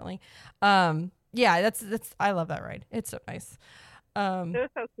around differently. Yeah, that's I love that ride. It's so nice. It was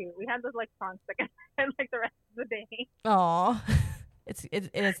so cute. We had those like songs stuck in like the rest of the day. Aw.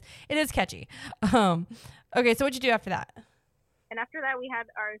 It is catchy. Okay, so what'd you do after that? And after that, we had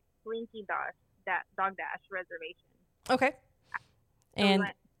our Slinky Dog Dash reservation. Okay. So And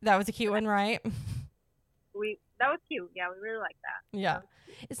that was a cute one, right? That was cute. Yeah, we really liked that. Yeah.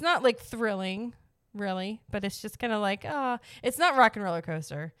 It's not like thrilling, really, but it's just kind of like, it's not Rock and Roller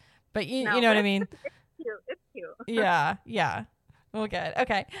Coaster, but you know what I mean? It's cute. It's cute. Yeah. Yeah. Well, good.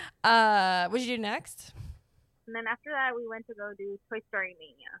 Okay. What did you do next? And then after that, we went to go do Toy Story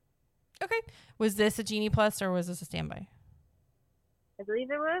Mania. Okay. Was this a Genie Plus or was this a standby? I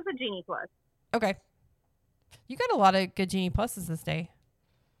believe it was a Genie Plus. Okay. You got a lot of good Genie Pluses this day.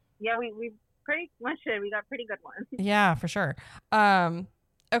 Yeah, we pretty much did. We got pretty good ones. Yeah, for sure.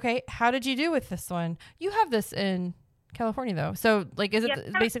 Okay. How did you do with this one? You have this in California though. So like, is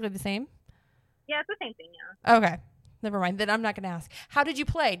it basically the same? Yeah, it's the same thing. Yeah. Okay. Never mind. Then I'm not going to ask. How did you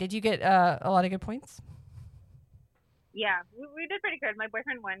play? Did you get a lot of good points? Yeah, we did pretty good. My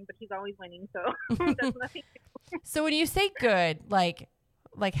boyfriend won, but he's always winning, so that's nothing. So when you say good, like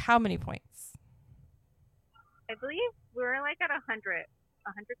how many points? I believe we were like at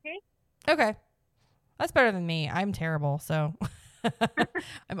 100K. Okay. That's better than me. I'm terrible, so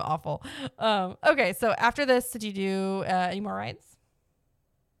I'm awful. Okay, so after this, did you do any more rides?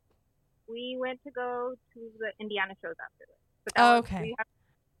 We went to go to the Indiana shows after this. Oh, okay.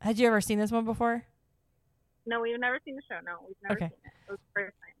 Had you ever seen this one before? No, we've never seen the show. No, we've never seen it. It was the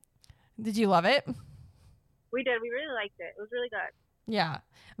first time. Did you love it? We did. We really liked it. It was really good. Yeah.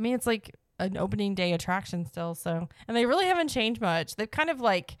 I mean, it's like an opening day attraction still, so. And they really haven't changed much. They've kind of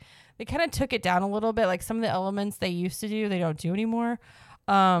took it down a little bit. Like some of the elements they used to do, they don't do anymore.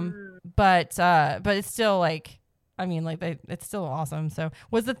 But it's still like, I mean, like it's still awesome. So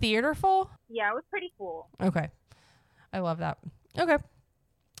was the theater full? Yeah, it was pretty cool. Okay. I love that. Okay.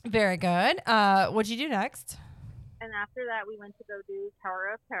 Very good. What'd you do next? And after that, we went to go do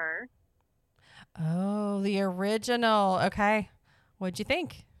Tower of Terror. Oh, the original. Okay. What'd you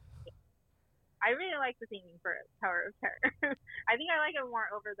think? I really like the theming for Tower of Terror. I think I like it more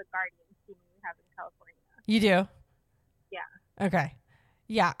over the Guardians theme we have in California. You do? Yeah. Okay.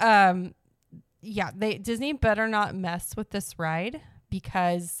 Yeah. Yeah. Disney better not mess with this ride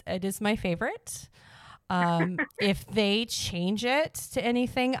because it is my favorite. If they change it to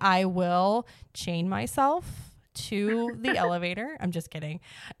anything, I will chain myself to the elevator. I'm just kidding.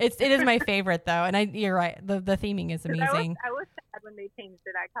 It is my favorite though. And you're right. The theming is amazing. I was sad when they changed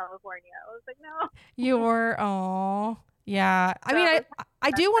it at California. I was like, no. Yeah. I mean,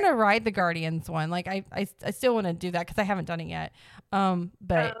 I do want to ride the Guardians one. Like I still want to do that because I haven't done it yet.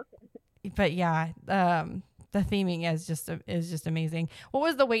 But yeah, the theming is just amazing. What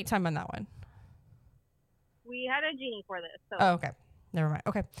was the wait time on that one? We had a Genie for this. So. Oh, okay. Never mind.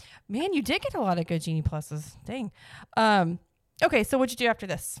 Okay. Man, you did get a lot of good Genie Pluses. Dang. Okay, so what'd you do after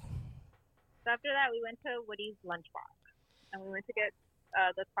this? So after that, we went to Woody's Lunchbox. And we went to get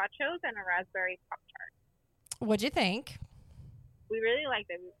the Spachos and a raspberry Pop-Tart. What'd you think? We really liked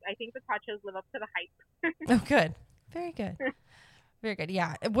it. I think the Spachos live up to the hype. Oh, good. Very good. Very good.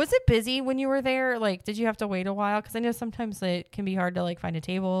 Yeah. Was it busy when you were there? Like, did you have to wait a while? Because I know sometimes it can be hard to, like, find a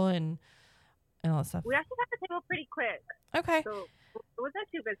table and all that stuff. We actually got the table pretty quick. Okay. So it wasn't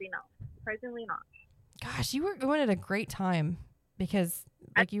too busy, no. Surprisingly not. Gosh, you were going at a great time because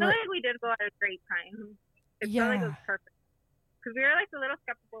like I feel like we did go at a great time. It felt like it was perfect. Because we were like a little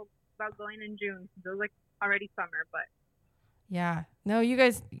skeptical about going in June. It was like already summer, but. Yeah. No, you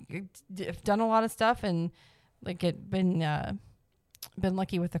guys have done a lot of stuff and like been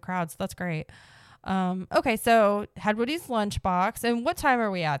lucky with the crowd. So that's great. Okay. So had Woody's Lunchbox. And what time are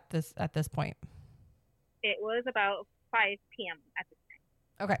we at this point? It was about 5 p.m. at the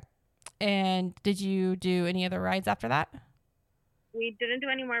time. Okay. And did you do any other rides after that? We didn't do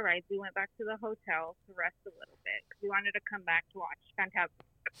any more rides. We went back to the hotel to rest a little bit because we wanted to come back to watch Fantastic.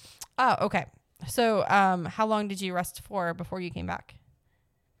 Oh, okay. So how long did you rest for before you came back?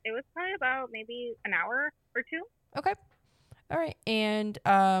 It was probably about maybe an hour or two. Okay. All right. And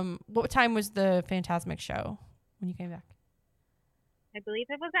what time was the Fantasmic show when you came back? I believe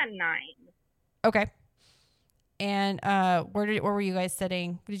it was at 9. Okay. And where were you guys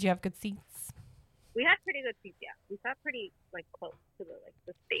sitting? Did you have good seats? We had pretty good seats, yeah. We sat pretty close to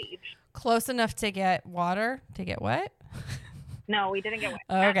the stage. Close enough to get water? To get wet? No, we didn't get wet.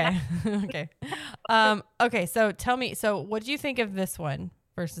 Okay. Okay. Okay, so tell me, so what did you think of this one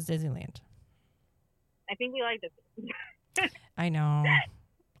versus Disneyland? I think we liked it. I know.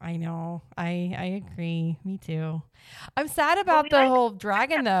 I agree. Me too. I'm sad about the whole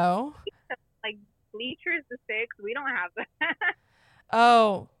dragon though. Like bleachers to 6, we don't have that.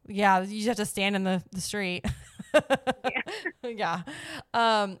 Oh, yeah, you just have to stand in the street. Yeah. Yeah.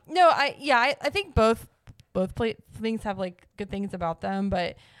 No, I think both things have like good things about them,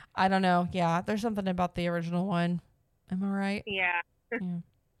 but I don't know. Yeah, there's something about the original one. Am I right? Yeah. Yeah.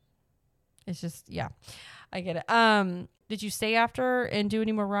 It's just, yeah, I get it. Did you stay after and do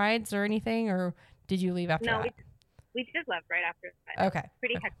any more rides or anything, or did you leave after that? No, we just left right after that. Okay.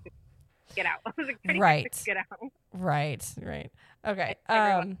 Pretty hectic. Get out. I was like, pretty Right. hectic to get out. Right. Okay.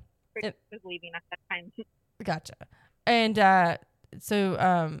 Everyone was leaving at that time. Gotcha. And so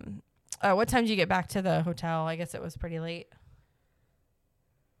what time did you get back to the hotel? I guess it was pretty late.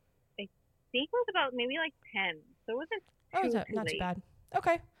 I think it was about maybe like 10. So it wasn't not late. too bad.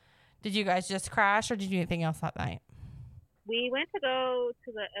 Okay. Did you guys just crash or did you do anything else that night? We went to go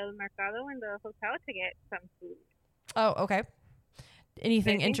to the El Mercado in the hotel to get some food. Oh, okay.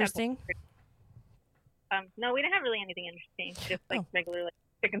 Anything interesting? No, we didn't have really anything interesting. Just regular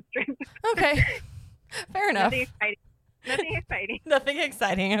chicken strips. Okay. Fair enough. Nothing exciting. Nothing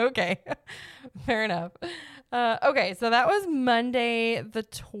exciting. Okay. Fair enough. Okay. So that was Monday the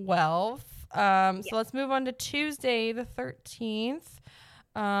 12th. So let's move on to Tuesday the 13th.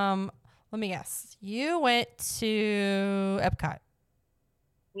 Let me guess. You went to Epcot.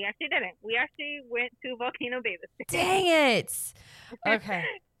 We actually didn't. We actually went to Volcano Bay this day. Dang it. Okay.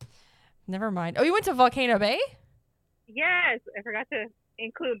 Never mind. Oh, you went to Volcano Bay? Yes. I forgot to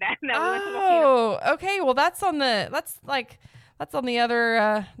include that. We went to Volcano Bay. Okay. Well, that's on the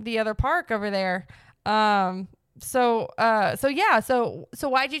other park over there. So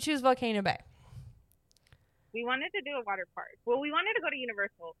why'd you choose Volcano Bay? We wanted to do a water park. Well, we wanted to go to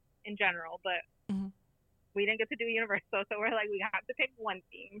Universal in general, but we didn't get to do Universal, so we're like, we have to pick one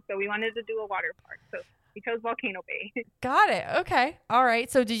theme. So we wanted to do a water park. So we chose Volcano Bay. Got it. Okay. All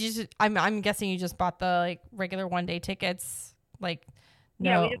right. So did you I'm guessing you just bought the regular 1-day tickets? No.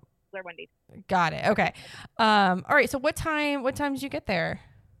 Yeah, we just bought 1 day. Got it. Okay. All right. So what time did you get there?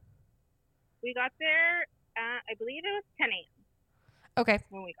 We got there, I believe it was 10 a.m. Okay.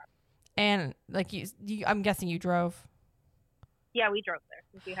 When we got there. And I'm guessing you drove? Yeah, we drove there.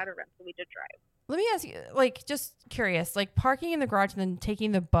 Since we had a rental, we did drive. Let me ask you, just curious, parking in the garage and then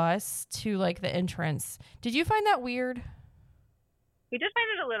taking the bus to the entrance. Did you find that weird? We just find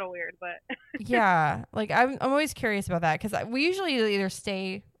it a little weird, but yeah, I'm always curious about that because we usually either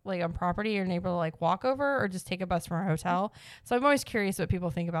stay on property or able to walk over or just take a bus from our hotel. So I'm always curious what people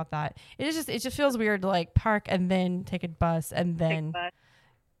think about that. It just feels weird to park and then take a bus and then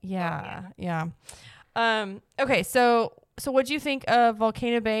yeah. Okay, so what do you think of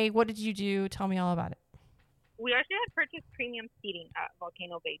Volcano Bay? What did you do? Tell me all about it. We actually had purchased premium seating at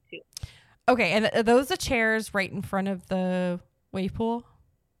Volcano Bay too. Okay, and are those the chairs right in front of the wave pool?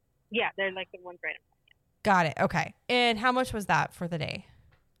 Yeah, they're the ones right in front. Got it. Okay. And how much was that for the day?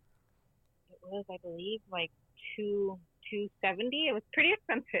 It was, I believe, $270. It was pretty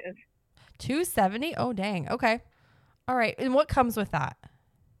expensive. $270? Oh, dang. Okay. All right. And what comes with that?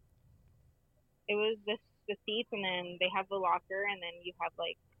 It was the seats, and then they have the locker, and then you have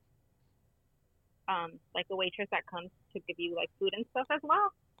a waitress that comes to give you food and stuff as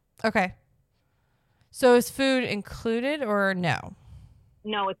well. Okay. So is food included or no?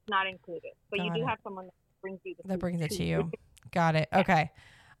 No, it's not included. But you do have someone that brings you the food. That brings it to you. Got it. Okay.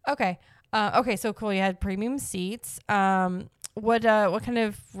 Okay. Okay. So cool. You had premium seats. What kind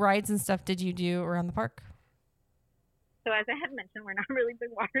of rides and stuff did you do around the park? So as I had mentioned, we're not really big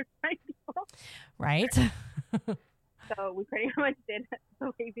water slide people. Right. So we pretty much did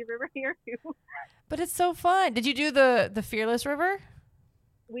the lazy river here too. But it's so fun. Did you do the Fearless River?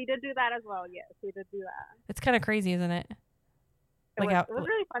 We did do that as well. Yes, we did do that. It's kind of crazy, isn't it? It was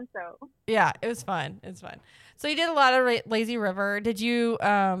really fun though. Yeah, it was fun. It's fun. So you did a lot of lazy river. Did you?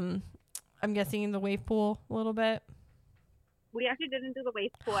 I'm guessing the wave pool a little bit. We actually didn't do the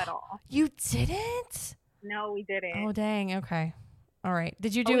wave pool at all. You didn't? No, we didn't. Oh dang. Okay. All right.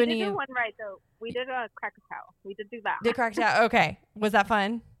 Did you do we any? Did do one right though. We did a Krakatoa. We did do that. Did Krakatoa? Okay. Was that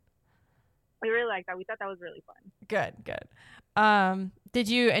fun? We really liked that. We thought that was really fun. Good. Did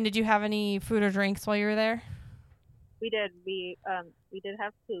you have any food or drinks while you were there? We did. We did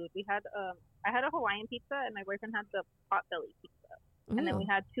have food. We had I had a Hawaiian pizza and my boyfriend had the potbelly pizza. Ooh. And then we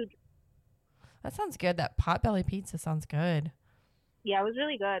had 2 drinks. That sounds good. That potbelly pizza sounds good. Yeah, it was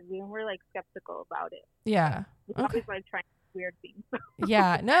really good. We were like skeptical about it. Yeah. We always like trying weird things.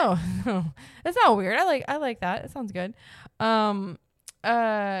 Yeah, no. It's not weird. I like that. It sounds good. So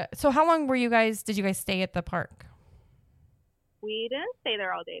how long did you guys stay at the park? We didn't stay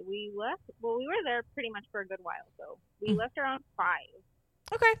there all day. We left. Well, we were there pretty much for a good while. So we left around 5.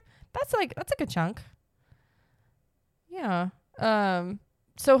 Okay, that's a good chunk. Yeah.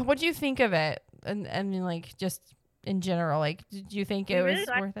 So what do you think of it? And I mean, like, just in general, like, did you think it was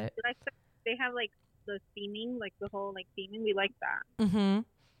worth it? They have like the theming, like the whole like theming. We liked that. Mm-hmm.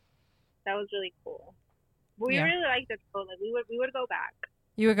 That was really cool. We really liked it. So like we would go back.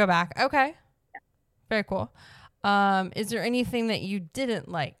 You would go back. Okay. Yeah. Very cool. Is there anything that you didn't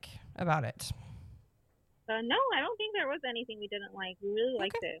like about it? No, I don't think there was anything we didn't like. We really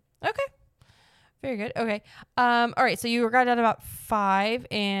liked it. Okay. Very good. Okay. All right. So you got done about 5,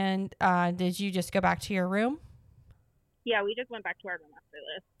 and did you just go back to your room? Yeah, we just went back to our room after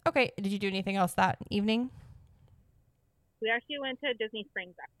this. Okay. Did you do anything else that evening? We actually went to Disney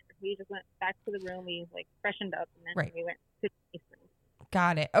Springs after. We just went back to the room. We like freshened up, and then we went to Disney Springs.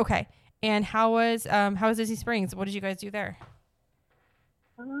 Got it. Okay. And how was Disney Springs? What did you guys do there?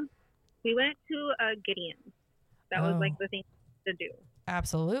 We went to Gideon's. That was like the thing to do.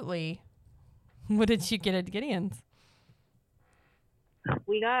 Absolutely. What did you get at Gideon's?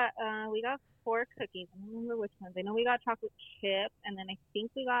 We got 4 cookies. I don't remember which ones. I know we got chocolate chip, and then I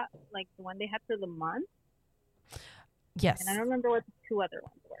think we got like the one they had for the month. Yes. And I don't remember what the 2 other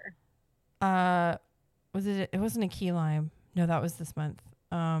ones were. Was it? It wasn't a key lime. No, that was this month.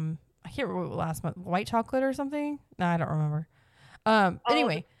 I can't remember what last month. White chocolate or something? No, I don't remember.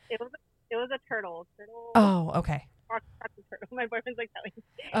 Anyway. It was a turtle. Oh, okay. Turtle. My boyfriend's like telling me.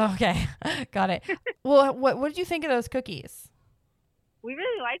 Okay. Got it. Well, what did you think of those cookies? We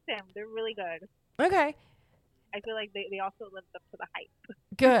really liked them. They're really good. Okay. I feel like they also lived up to the hype.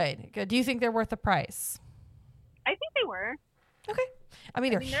 Good. Do you think they're worth the price? I think they were. Okay. I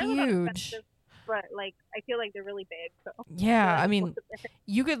mean, they're huge. But like I feel like they're really big. So yeah, I mean,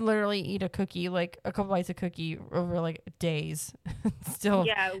 you could literally eat a cookie, like a couple bites of cookie over like days. still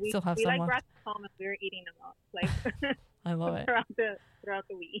have we some like left. brought them home and we were eating them all like I love it throughout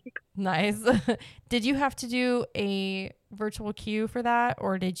the week. Nice. Did you have to do a virtual queue for that,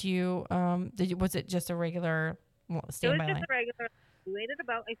 or was it just a regular standby line? It was just a regular. We waited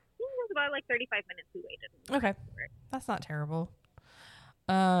about, I think it was about like 35 minutes we waited. Okay, that's not terrible.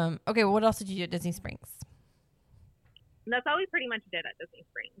 Okay, well, what else did you do at Disney Springs? That's all we pretty much did at Disney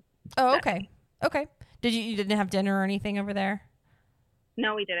Springs. Oh, okay. Okay. You didn't have dinner or anything over there?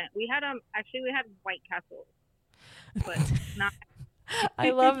 No, we didn't. We had actually we had White Castle, but not.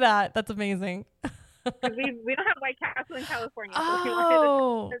 I love that. That's amazing. we don't have White Castle in California.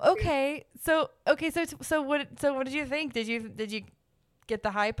 Oh, okay. So what did you think? Did you get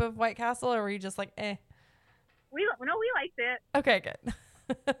the hype of White Castle, or were you just like, eh? We liked it. Okay, good.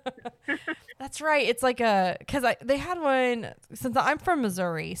 That's right. It's like because they had one, since I'm from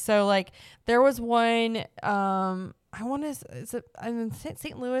Missouri, so like there was one. I'm in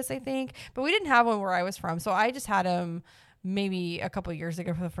St. Louis, I think, but we didn't have one where I was from, so I just had them maybe a couple years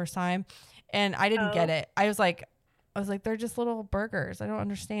ago for the first time, and I didn't get it. I was like, they're just little burgers. I don't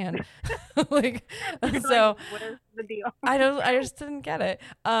understand. So what is the deal? I just didn't get it.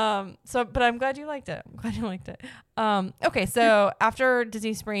 But I'm glad you liked it. Okay. So after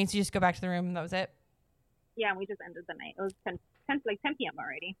Disney Springs, you just go back to the room and that was it? Yeah. And we just ended the night. It was 10 PM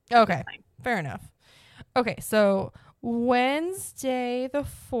already. Okay. Fair enough. Okay. So Wednesday, the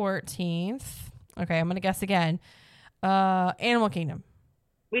 14th. Okay. I'm going to guess again. Animal Kingdom.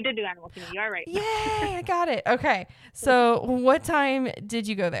 We did do Animal Kingdom. You're right. Yay, I got it. Okay. So what time did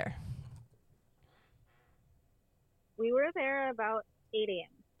you go there? We were there about 8 a.m.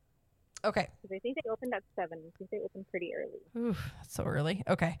 Okay. Because I think they opened at 7. I think they opened pretty early. Oof, that's so early.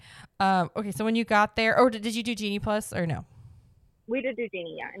 Okay. Okay, so when you got there, or did you do Genie Plus or no? We did do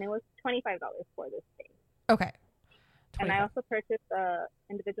Genie, yeah. And it was $25 for this day. Okay. 25. And I also purchased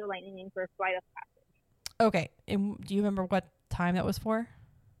individual lightning lane for a flight of passage. Okay. And do you remember what time that was for?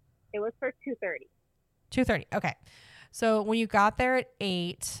 It was for 2:30. 2:30. Okay. So when you got there at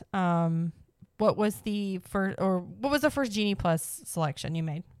 8, what was the first Genie Plus selection you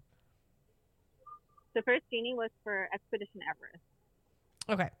made? The first Genie was for Expedition Everest.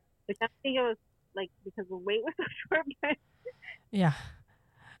 Okay. Which I think it was like because the wait was so short. But yeah.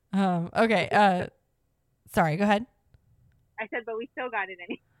 Okay. Sorry. Go ahead. I said, but we still got it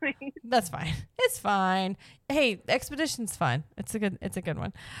anyway. That's fine. It's fine. Hey, Expedition's fun. It's a good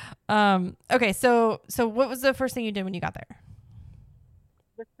one. Okay. So what was the first thing you did when you got there?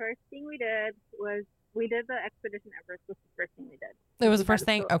 The first thing we did was we did the Expedition Everest. Was the first thing we did. It was the first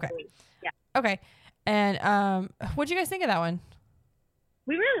thing. Okay. Yeah. Okay. And what'd you guys think of that one?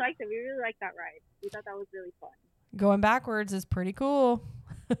 We really liked it. We really liked that ride. We thought that was really fun. Going backwards is pretty cool.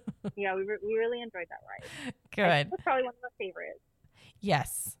 Yeah, we really enjoyed that ride. Good. It was probably one of my favorites.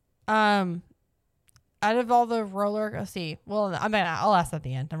 Yes. Out of all the I'll see. Well, I'll ask at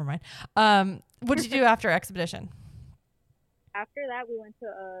the end. Never mind. What did you do after Expedition? After that, we went to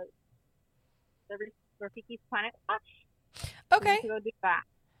the Rafiki's Planet Watch. Okay. We went to go do that.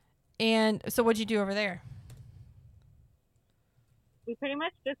 And so what'd you do over there? We pretty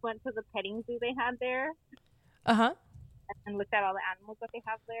much just went to the petting zoo they had there. Uh-huh. And looked at all the animals that they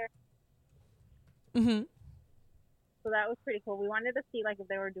have there. Mm-hmm. So that was pretty cool. We wanted to see like if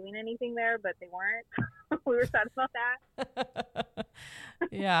they were doing anything there, but they weren't. We were sad about that.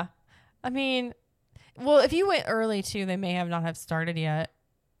 Yeah. I mean, well, if you went early too, they may not have started yet.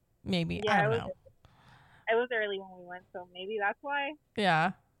 Maybe. Yeah, I don't know. It was early when we went, so maybe that's why.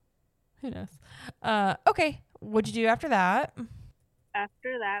 Yeah. Who knows? Okay. What'd you do after that?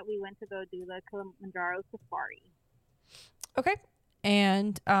 After that, we went to go do the Kilimanjaro Safari. Okay.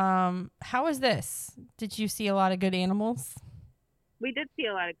 And how was this? Did you see a lot of good animals? We did see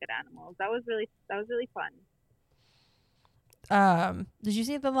a lot of good animals. That was really fun. Did you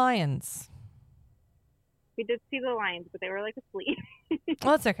see the lions? We did see the lions, but they were like asleep.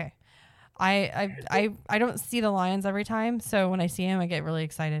 Well, that's okay. I don't see the lions every time, so when I see them, I get really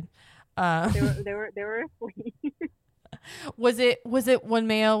excited. They were asleep. Was it one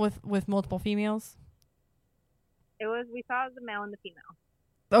male with multiple females? We saw the male and the female.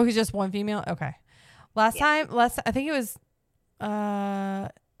 Oh, he's just one female? Okay. Last time, I think it was, I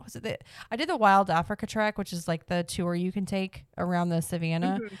did the Wild Africa Trek, which is like the tour you can take around the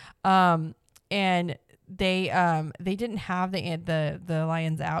savannah. Mm-hmm. And they didn't have the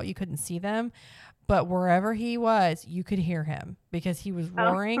lions out. You couldn't see them, but wherever he was, you could hear him because he was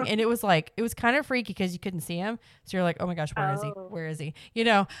roaring. And it was kind of freaky because you couldn't see him. So you're like, oh my gosh, where is he? Where is he? You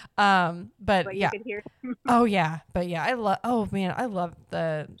know? But yeah. You could hear him. Oh yeah. But yeah, I love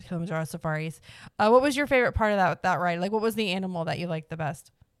the Kilimanjaro safaris. What was your favorite part of that ride? Like, what was the animal that you liked the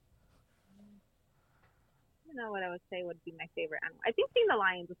best? I don't know what I would say would be my favorite animal. I think seeing the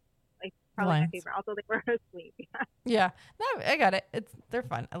lions was like probably my favorite, although they were asleep. Yeah. No, I got it. They're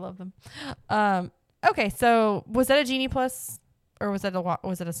fun. I love them. Okay, so was that a Genie Plus or was it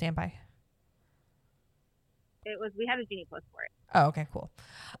a standby? We had a Genie Plus for it. Oh, okay, cool.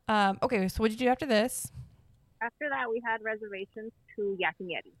 Okay, so what did you do after this? After that, we had reservations to Yak and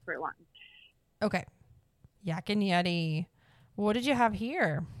Yeti for lunch. Okay. Yak and Yeti. What did you have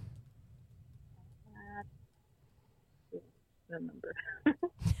here? Remember.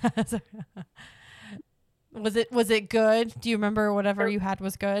 Was it good? Do you remember whatever you had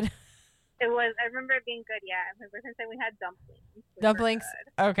was good? It was. I remember it being good. Yeah, the first time we had dumplings. Dumplings.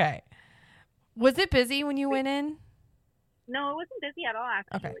 Okay. Was it busy when you went in? No, it wasn't busy at all.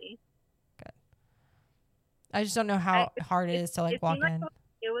 Actually. Okay. Good. I just don't know how hard it is to walk in.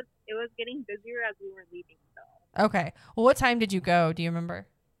 It was getting busier as we were leaving, though. Okay. Well, what time did you go? Do you remember?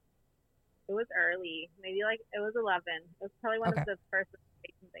 It was early. Maybe it was 11. It was probably one of the first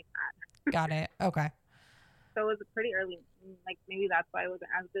reservations they had. Got it. Okay. So it was pretty early. Maybe that's why it wasn't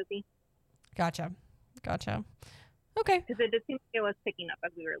as busy. Gotcha. Okay. Because it did seem like it was picking up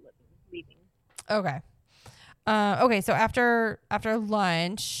as we were leaving. Okay. Okay. So after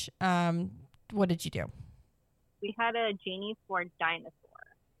lunch, what did you do? We had a Genie for Dinosaur.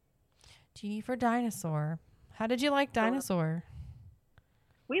 Genie for Dinosaur. How did you like Dinosaur?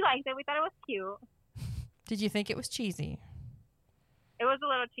 We liked it. We thought it was cute. Did you think it was cheesy? It was a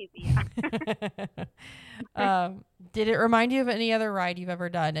little cheesy, yeah. Did it remind you of any other ride you've ever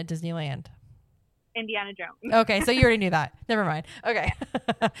done at Disneyland? Indiana Jones. Okay, so you already knew that. Never mind. Okay.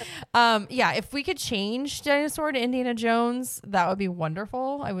 Yeah, if we could change Dinosaur to Indiana Jones, that would be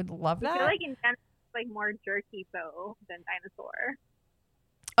wonderful. I would love that. I feel like Indiana is more jerky though than Dinosaur.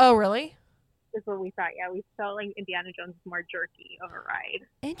 Oh, really? Is what we thought. Yeah, we felt like Indiana Jones is more jerky of a ride.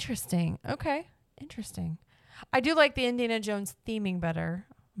 Interesting. Okay. Interesting. I do like the Indiana Jones theming better.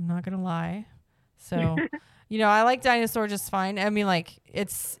 I'm not gonna lie. So, I like dinosaur just fine. I mean, like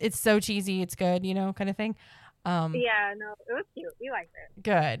it's so cheesy, it's good, kind of thing. Yeah, no, it was cute. We liked it.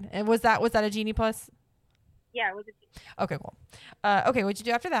 Good. And was that a Genie Plus? Yeah, it was a Genie. Okay, cool. Okay, what'd you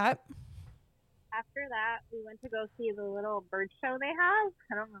do after that? After that, we went to go see the little bird show they have.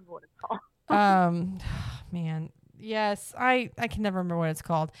 I don't remember what it's called. Man. Yes, I can never remember what it's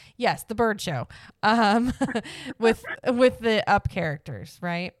called. Yes, the bird show. With the up characters,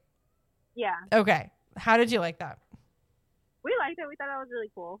 right? Yeah. Okay. How did you like that? We liked it. We thought that was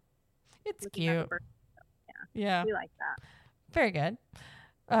really cool. It's cute. Yeah. We liked that. Very good.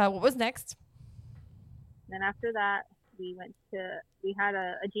 What was next? Then after that, we had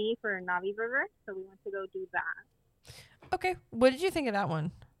a genie for Navi River, so we went to go do that. Okay. What did you think of that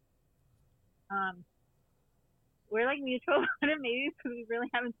one? We're like mutual about it maybe because we really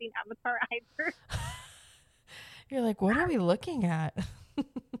haven't seen Avatar either. You're like, what are we looking at?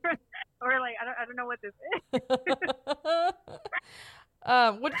 Or like, I don't know what this is.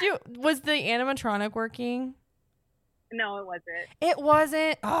 Was the animatronic working? No, it wasn't. It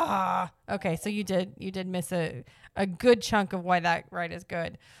wasn't. Okay. So you did miss a good chunk of why that ride is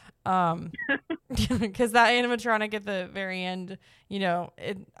good. Because that animatronic at the very end,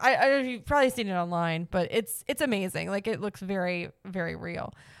 you've probably seen it online, but it's amazing. Like it looks very, very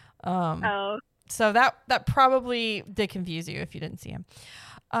real. So that probably did confuse you if you didn't see him.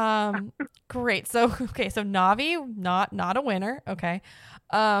 Great. So Navi, not a winner. Okay.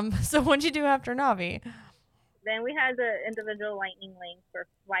 So what'd you do after Navi? Then we had the individual lightning lane for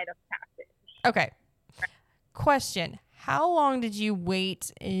Flight of Passage. Okay. Question. How long did you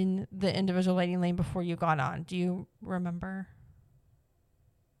wait in the individual lightning lane before you got on? Do you remember?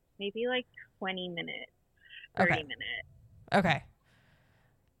 Maybe like 20 minutes, 30 minutes. Okay.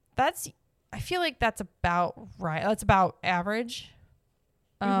 I feel like that's about right. That's about average.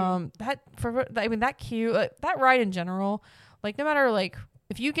 That queue, that ride in general, like no matter like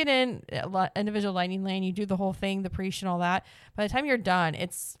if you get in individual lightning lane, you do the whole thing, the pre-show and all that, by the time you're done,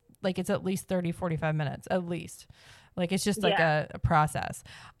 it's at least 30, 45 minutes at least. Like it's just like a process.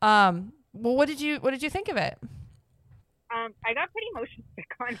 Well, what did you think of it? I got pretty motion sick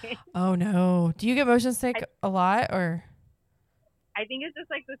on it. Oh no. Do you get motion sick a lot or? I think it's just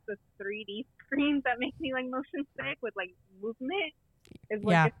like the 3D screens that make me like motion sick with like movement is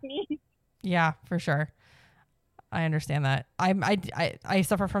what gets me. Yeah, for sure. I understand that. I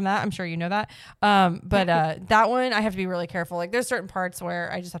suffer from that. I'm sure you know that. But that one I have to be really careful. Like there's certain parts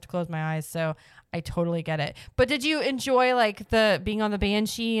where I just have to close my eyes. So I totally get it. But did you enjoy like the being on the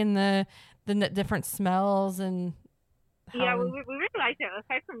Banshee and the different smells and? Yeah, we really liked it.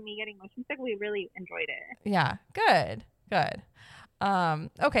 Aside from me getting motion sick, we really enjoyed it. Yeah, good.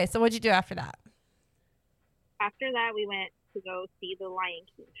 Okay, so what'd you do after that? After that, we went to go see the Lion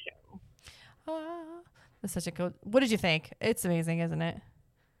King show. That's such a cool. What did you think? It's amazing, isn't it?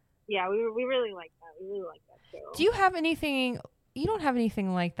 Yeah, we really liked that. We really liked that show. Do you have anything? You don't have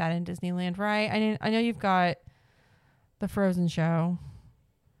anything like that in Disneyland, right? I know you've got the Frozen show.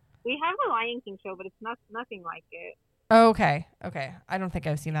 We have the Lion King show, but it's nothing like it. Oh, okay. I don't think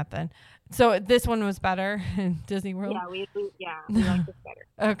I've seen that then. So this one was better in Disney World? Yeah, we like this better.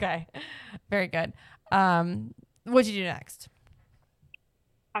 Okay. Very good. What'd you do next?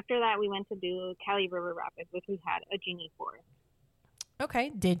 After that, we went to do Cali River Rapids, which we had a genie for.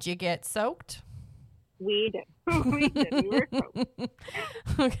 Okay. Did you get soaked? We did. We did. We were soaked.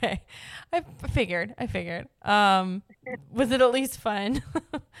 Okay. I figured. Was it at least fun?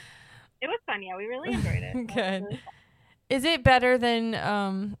 It was fun. Yeah, we really enjoyed it. Good. Really. Is it better than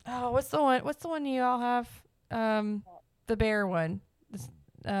what's the one you all have? The bear one.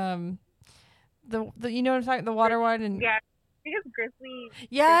 The you know what I'm talking, the water one and yeah, I think it's Grizzly.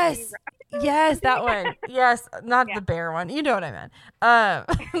 Yes. Yes, that one. Yes, not the bear one. You know what I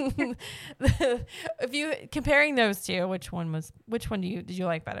meant. If you comparing those two, which one did you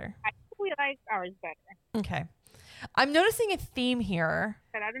like better? I think we like ours better. Okay. I'm noticing a theme here.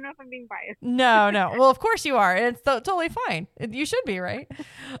 But I don't know if I'm being biased. No. Well, of course you are. It's totally fine. You should be, right?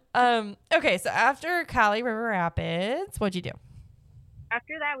 Okay, so after Cali River Rapids, what'd you do?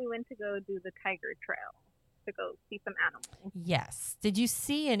 After that, we went to go do the tiger trail to go see some animals. Yes. Did you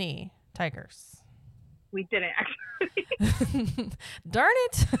see any tigers? We didn't, actually. Darn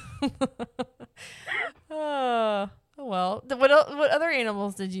it. Oh, well. What other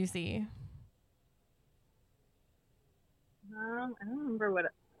animals did you see? I don't remember what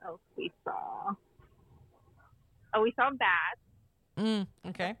else we saw. Oh, we saw bats.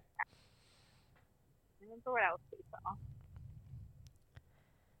 Okay. I don't remember what else we saw.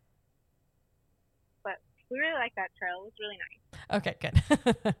 But We really liked that trail. It was really nice. Okay,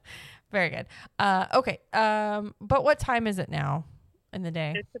 good. Very good. Okay. But what time is it now in the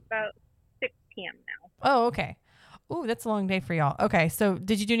day? It's about 6 p.m. now. Oh, okay. Ooh, that's a long day for y'all. Okay, so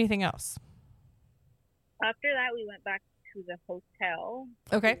did you do anything else? After that, we went back to the hotel.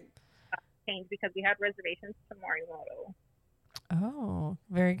 Okay. Changed because we had reservations to Morimoto. Oh,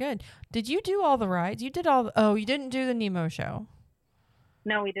 very good. Did you do all the rides? You did all. Oh, you didn't do the Nemo show.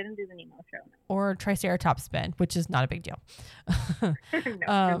 No, we didn't do the Nemo show. No. Or Triceratops spin, which is not a big deal. No,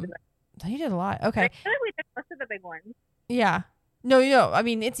 you did a lot. Okay. I feel like we did most of the big ones. Yeah. No. I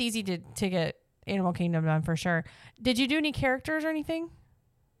mean, it's easy to get Animal Kingdom done for sure. Did you do any characters or anything?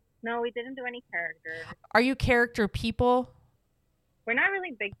 No, we didn't do any characters. Are you character people? We're not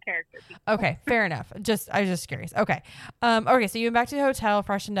really big character people. Okay, fair enough. I was just curious. Okay. Okay, so you went back to the hotel,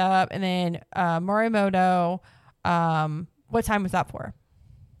 freshened up, and then Morimoto. What time was that for?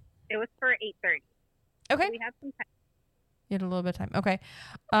 It was for 8:30. Okay. So we had some time. You had a little bit of time. Okay.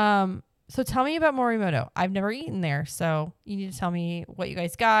 So tell me about Morimoto. I've never eaten there, so you need to tell me what you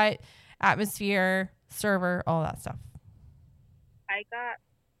guys got, atmosphere, server, all that stuff.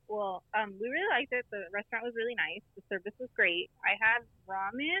 We really liked it. The restaurant was really nice. The service was great. I had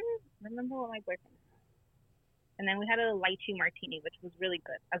ramen. I remember what my boyfriend had. And then we had a lychee martini, which was really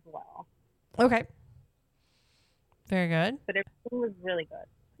good as well. Okay. Very good. But everything was really good.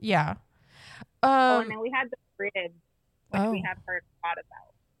 Yeah. And then we had the ribs, which we had heard a lot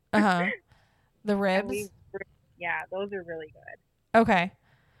about. The ribs? Yeah, those are really good. Okay.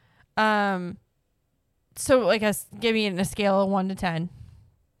 So give me a scale of 1 to 10.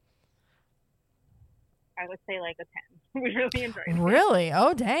 I would say like a 10. We really enjoyed it. Really?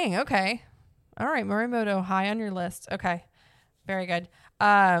 Oh, dang. Okay. All right. Morimoto, high on your list. Okay. Very good.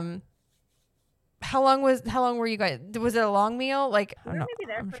 How long were you guys? Was it a long meal? Like, we were maybe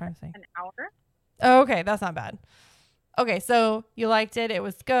there for trying to think. an hour. Oh, okay. That's not bad. Okay. So you liked it. It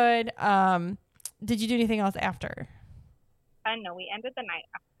was good. Did you do anything else after? No, we ended the night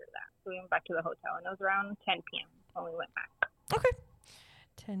after that. So we went back to the hotel, and it was around 10 p.m. when we went back. Okay.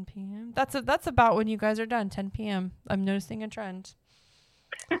 10 p.m. That's about when you guys are done. 10 p.m. I'm noticing a trend.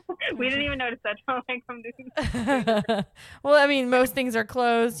 We didn't even notice that till I come to. Well, I mean, most things are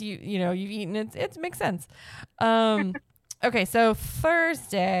closed. You know, you've eaten it. It makes sense. Okay, so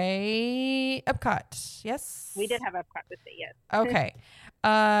Thursday, Epcot. Yes? We did have Epcot this day, yes. Okay.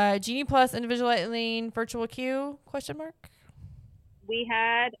 Genie Plus, individual lane, virtual queue, question mark? We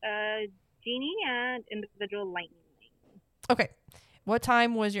had a Genie and individual lightning lane. Okay. What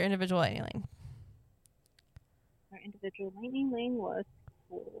time was your individual lightning lane? Our individual lightning lane was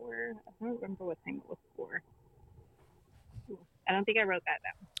 4. I don't remember what time it was for. I don't think I wrote that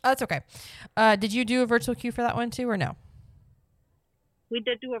down. Oh, that's okay. Did you do a virtual queue for that one too, or no? We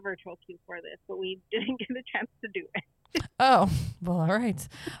did do a virtual queue for this, but we didn't get a chance to do it. Oh, well, all right.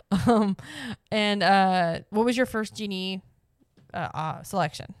 And what was your first Genie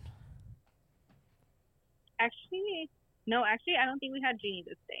selection? Actually, I don't think we had Genie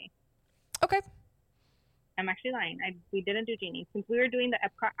this day. Okay. I'm actually lying. We didn't do Genie. Since we were doing the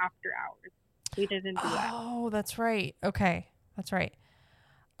Epcot after hours, we didn't do that. Oh, that's right. Okay. That's right.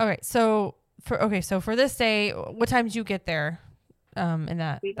 Okay. So for this day, what time did you get there in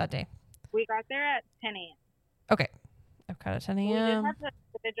that day? We got there at 10 a.m. Okay. Epcot at 10 a.m. We did have the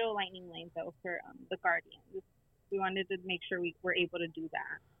individual lightning lane, though, for the Guardians. We wanted to make sure we were able to do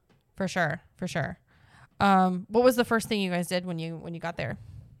that. For sure. What was the first thing you guys did when you got there?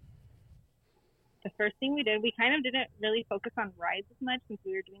 The first thing we did, we kind of didn't really focus on rides as much since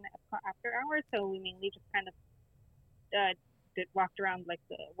we were doing the Epcot after hours, so we mainly just kind of walked around like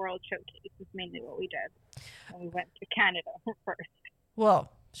the World Showcase is mainly what we did. And we went to Canada first.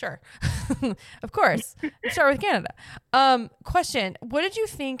 Well, sure. Of course. Let's start with Canada. Question. What did you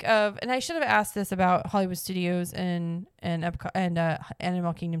think of, and I should have asked this about Hollywood Studios and Epcot and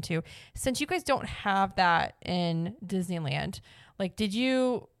Animal Kingdom too, since you guys don't have that in Disneyland, like did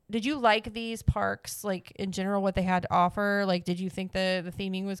you like these parks, like in general, what they had to offer? Like, did you think the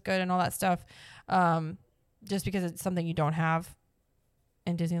theming was good and all that stuff? Just because it's something you don't have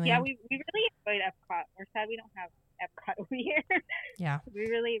in Disneyland? Yeah, we really enjoyed Epcot. We're sad we don't have Epcot over here. Yeah. We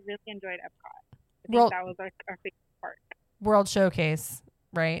really, really enjoyed Epcot. I think that was our favorite park. World Showcase,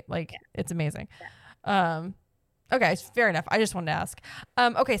 right? Like, It's amazing. Yeah. Okay, fair enough. I just wanted to ask.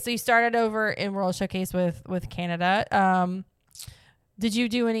 Okay, so you started over in World Showcase with Canada. Did you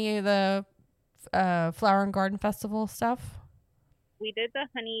do any of the Flower and Garden Festival stuff? We did the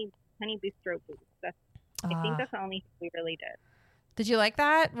Honey Bistro booth. I think that's the only thing we really did. Did you like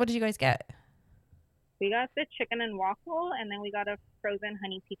that? What did you guys get? We got the chicken and waffle, and then we got a frozen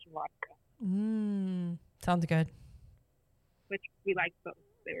honey peach vodka. Sounds good. which we liked both.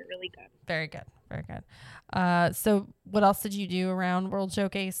 They were really good. Very good. Very good. So what else did you do around World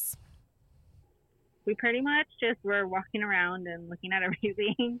Showcase? We pretty much just were walking around and looking at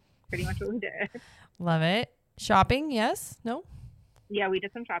everything. Pretty much what we did. Love it. Shopping? Yes? No? Yeah, we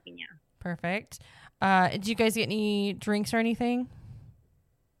did some shopping, yeah. Perfect. Did you guys get any drinks or anything?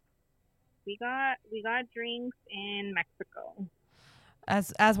 We got drinks in Mexico.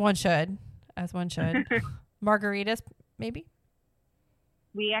 As one should. As one should. Margaritas, maybe?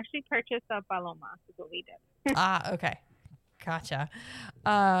 We actually purchased a paloma, is what we did. Okay. Gotcha.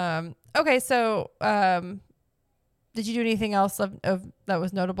 Okay, so did you do anything else of that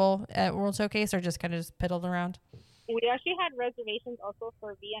was notable at World Showcase, or just kind of just piddled around? We actually had reservations also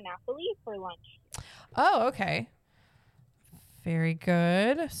for Via Napoli for lunch. Oh, okay. Very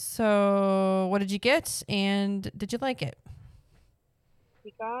good. So what did you get, and did you like it?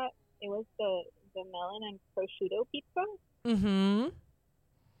 It was the melon and prosciutto pizza, Mm-hmm.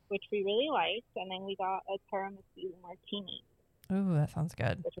 which we really liked, and then we got a tiramisu martini, Ooh, that sounds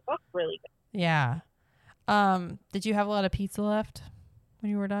good. which was also really good. Yeah. Did you have a lot of pizza left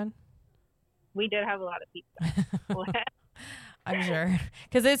when you were done? We did have a lot of pizza left. I'm sure,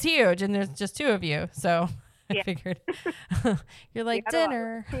 because it's huge and there's just two of you, so I Yeah. figured you're like We had a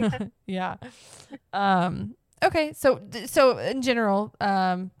dinner. lot. Yeah. Okay. So in general,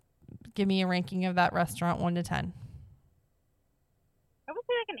 give me a ranking of that restaurant 1 to 10. I would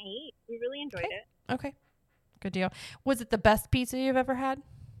say like an 8. We really enjoyed it. Okay. Good deal. Was it the best pizza you've ever had?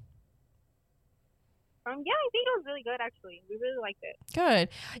 Yeah, I think it was really good actually. We really liked it. Good.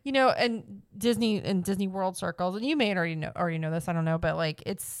 And Disney World circles, and you may already know this, I don't know, but like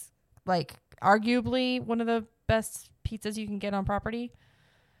it's like arguably one of the best pizzas you can get on property.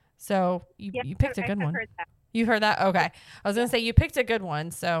 So you picked a good one. Heard that. You heard that? Okay. I was going to say you picked a good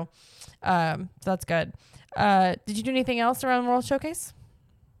one, so that's good. Did you do anything else around World Showcase?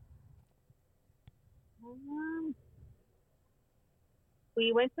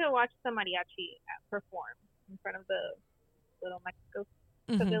 We went to watch the mariachi perform in front of the Little Mexico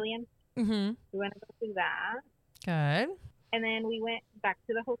pavilion. Mm-hmm. We went to go see that. Good. And then we went back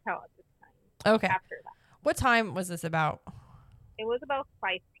to the hotel at this time. Okay. After that. What time was this about? It was about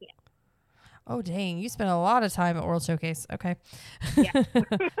 5 p.m. Oh, dang. You spent a lot of time at World Showcase. Okay. Yeah.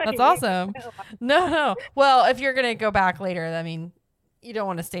 That's awesome. No. Well, if you're going to go back later, I mean, you don't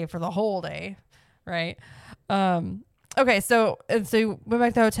want to stay for the whole day, right? Okay. So you went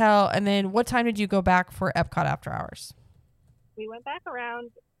back to the hotel, and then what time did you go back for Epcot after hours? We went back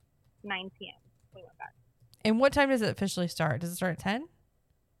around 9 p.m. We went back. And what time does it officially start? Does it start at 10?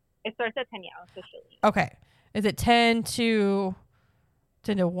 It starts at 10, yeah, officially. Okay. Is it 10 to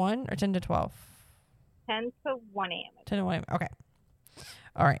 1 or 10 to 12? 10 to 1 a.m. 10 to 1 a.m. Okay.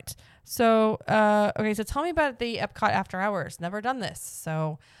 All right. So, okay. So tell me about the Epcot after hours. Never done this.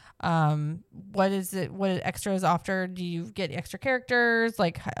 So, what is it? What extras after? Do you get extra characters?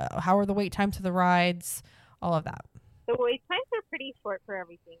 Like, how are the wait times to the rides? All of that. The wait times are pretty short for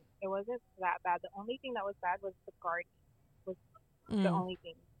everything. It wasn't that bad. The only thing that was bad was the guard. The only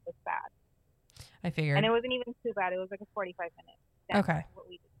thing was bad. I figured. And it wasn't even too bad. It was like a 45 minutes. That's Okay. what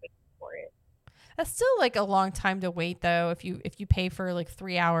we just waited for it. That's still like a long time to wait, though. If you pay for like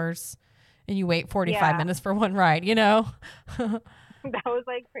 3 hours and you wait 45 minutes for one ride, That was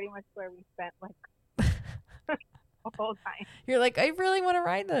like pretty much where we spent like the whole time. You're like, I really want to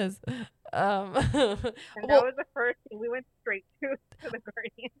ride this. And that was the first thing. We went straight to the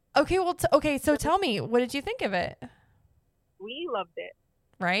Guardian. Okay, well, okay. So tell me, what did you think of it? We loved it.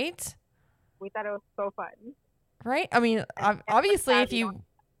 Right? We thought it was so fun. Right? I mean, obviously, if you,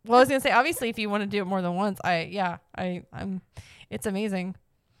 well, I was gonna say, obviously, if you want to do it more than once, I'm, it's amazing.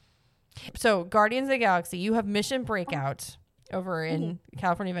 So, Guardians of the Galaxy, you have Mission Breakout over in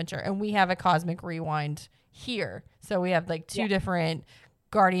California Adventure, and we have a Cosmic Rewind here. So we have like two different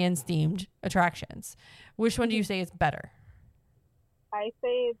Guardians themed attractions. Which one do you say is better? I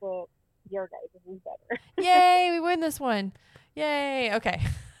say your guys is better. Yay, we win this one. Yay. Okay.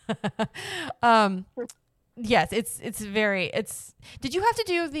 Yes, did you have to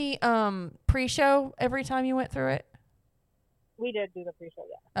do the pre-show every time you went through it? We did do the pre-show,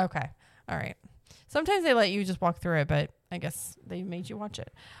 yeah. Okay. All right. Sometimes they let you just walk through it, but I guess they made you watch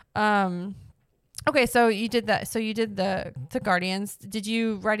it. Okay, so you did that. So you did the Guardians. Did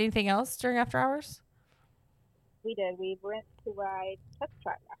you ride anything else during after hours? We did. We went to ride Test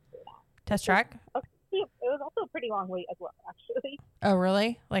Track after that. Test Track? It was also a pretty long wait as well, actually. Oh,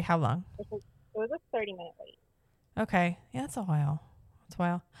 really? Like how long? It was a 30-minute wait. Okay. Yeah, that's a while.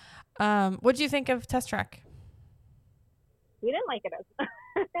 What did you think of Test Track? We didn't like it as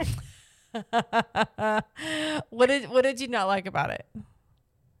much. What did you not like about it?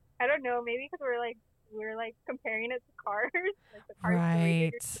 I don't know. Maybe because we're like comparing it to Cars, like the Cars 3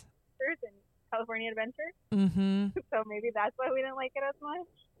 Right. Adventures and California Adventure. Mm-hmm. So maybe that's why we didn't like it as much.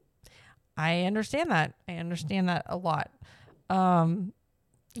 I understand that. I understand that a lot.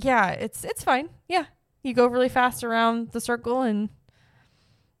 Yeah, it's fine. Yeah. You go really fast around the circle and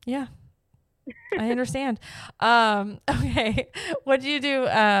yeah, I understand. Okay. What did you do?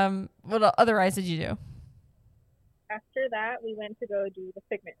 What other rides did you do? After that, we went to go do the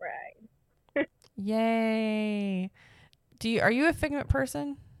Figment ride. Yay. Are you a Figment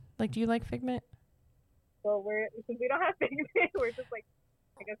person? Like, do you like Figment? Well, since we don't have Figment, we're just like,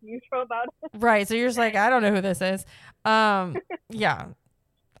 I guess, neutral about it. Right. So you're just like, I don't know who this is. Yeah.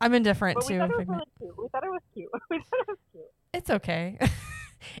 I'm indifferent But we to thought it was Figment. really cute. We thought it was cute. We thought it was cute. It's okay.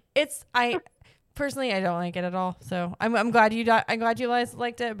 I personally, I don't like it at all. So I'm glad I'm glad you guys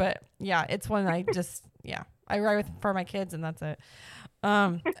liked it, but yeah, it's one I just, yeah, I ride with for my kids and that's it.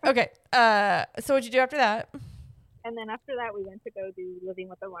 Okay. So what'd you do after that? And then after that, we went to go do Living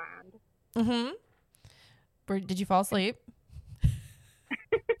with the Land. Mm-hmm. Did you fall asleep?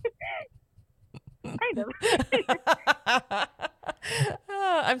 Kind of.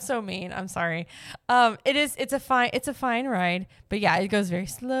 I'm so mean. I'm sorry. It's a fine ride, but yeah, it goes very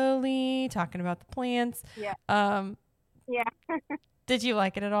slowly, talking about the plants. Yeah. Yeah. Did you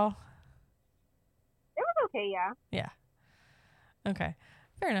like it at all? It was okay, yeah. Yeah. Okay.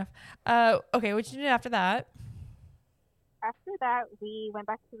 Fair enough. Okay, what did you do after that? After that, we went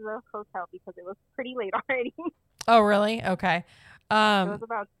back to the hotel because it was pretty late already. Oh, really? Okay. It was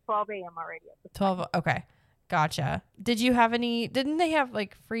about 12 a.m. already. 12. Okay. Gotcha. Didn't they have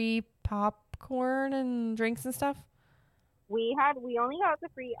like free popcorn and drinks and stuff? We only got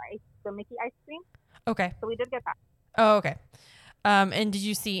the Mickey ice cream. Okay. So we did get that. Oh, okay. And did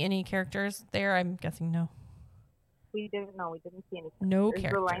you see any characters there? I'm guessing no. We didn't know. We didn't see any characters. No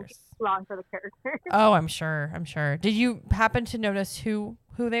characters. The line was long for the characters. Oh, I'm sure. Did you happen to notice who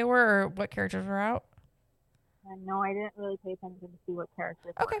they were or what characters were out? No, I didn't really pay attention to see what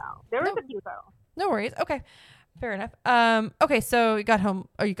characters were out. There was a few though. No worries. Okay. Fair enough. Okay, so you got home.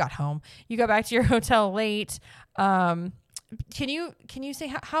 You got back to your hotel late. Can you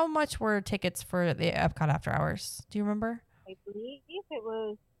say how much were tickets for the Epcot after hours? Do you remember? I believe it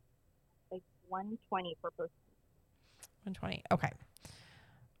was like $120 per person. $120. Okay.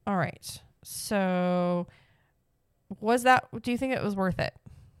 All right. So do you think it was worth it?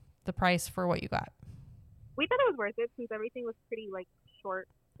 The price for what you got? We thought it was worth it since everything was pretty like short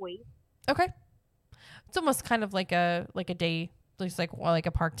wait. Okay. It's almost kind of like a day, looks like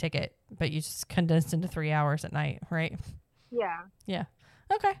a park ticket, but you just condensed into 3 hours at night, right? Yeah. Yeah.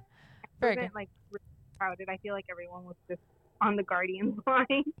 Okay. Very good. Like really crowded. I feel like everyone was just on the Guardians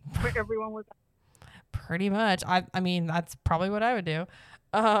line, where everyone was. Pretty much. I mean, that's probably what I would do.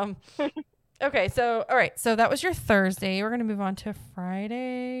 Okay. So, all right. So that was your Thursday. We're going to move on to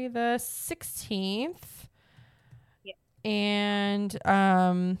Friday the 16th. Yeah. And,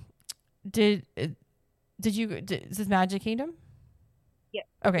 is this Magic Kingdom? Yeah.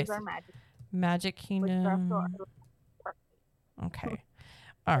 Okay. So Magic Kingdom. Okay.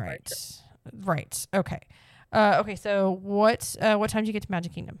 All right. Right. Okay. Okay. So what time did you get to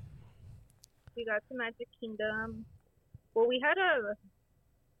Magic Kingdom? We got to Magic Kingdom. Well, we had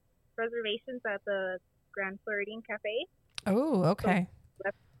reservations at the Grand Floridian Cafe. Oh, okay. So we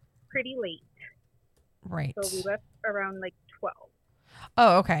left pretty late. Right. So we left around like 12.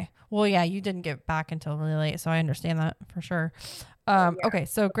 Oh, okay. Well, yeah, you didn't get back until really late, so I understand that for sure. Yeah. Okay,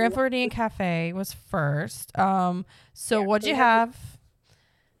 so Grand Floridian Cafe was first. So what'd you have?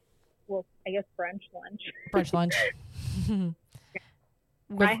 Well, I guess brunch lunch. Brunch lunch.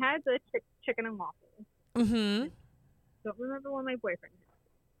 I had the chicken and waffles. Mm-hmm. Don't remember what my boyfriend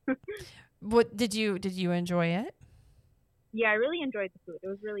had. What did you enjoy it? Yeah, I really enjoyed the food. It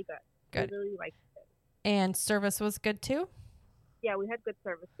was really good. Good. I really liked it. And service was good too? Yeah, we had good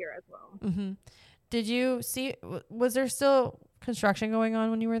service here as well. Mm-hmm. Did you see? Was there still construction going on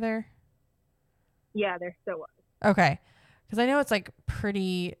when you were there? Yeah, there still was. Okay, because I know it's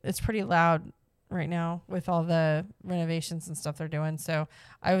pretty loud right now with all the renovations and stuff they're doing. So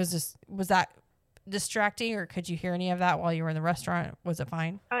was that distracting, or could you hear any of that while you were in the restaurant? Was it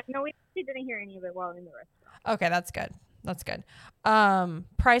fine? No, we didn't hear any of it while in the restaurant. Okay, that's good. That's good.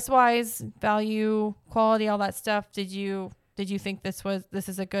 Price wise, value, quality, all that stuff. Did you think this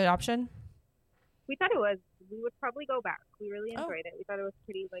is a good option? We thought it was. We would probably go back. We really enjoyed it. We thought it was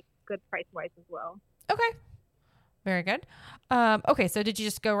pretty good price wise as well. Okay. Very good. Okay, so did you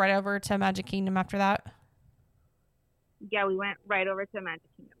just go right over to Magic Kingdom after that? Yeah, we went right over to Magic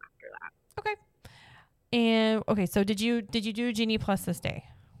Kingdom after Okay. And okay, so did you do Genie Plus this day?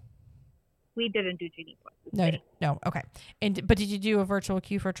 We didn't do Genie Plus this day. No. Okay. But did you do a virtual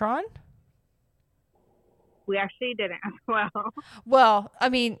queue for Tron? We actually didn't as well. Well, I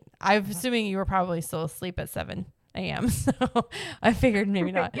mean, I'm assuming you were probably still asleep at 7 a.m. So I figured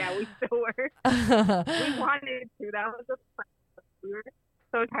maybe not. Yeah, we still were. We wanted to. That was the plan. We were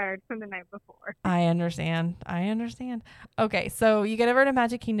so tired from the night before. I understand. Okay, so you get over to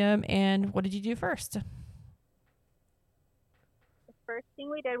Magic Kingdom, and what did you do first? The first thing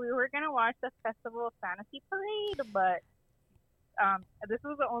we did, we were going to watch the Festival of Fantasy Parade, but this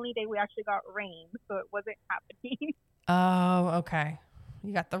was the only day we actually got rain, so it wasn't happening. Oh, okay.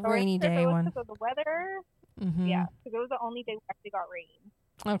 You got the rainy day one. Because of the weather. Mm-hmm. Yeah, because it was the only day we actually got rain.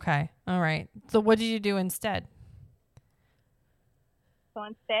 Okay. All right. So what did you do instead? So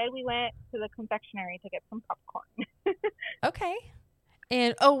instead, we went to the confectionery to get some popcorn. Okay.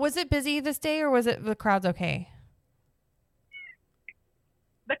 And, was it busy this day, or was it the crowds okay?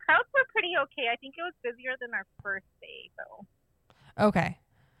 The crowds were pretty okay. I think it was busier than our first day, though. Okay.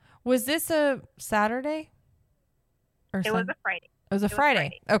 Was this a Saturday? It was a Friday. It was a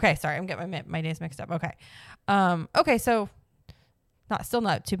Friday. Okay, sorry. I'm getting my days mixed up. Okay. Okay, so still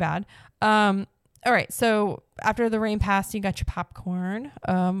not too bad. All right, so after the rain passed, you got your popcorn.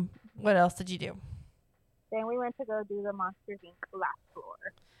 What else did you do? Then we went to go do the Monsters Inc. last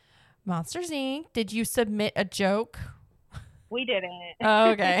floor. Monsters Inc. Did you submit a joke? We didn't. Oh,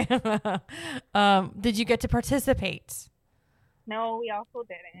 okay. Did you get to participate? No, we also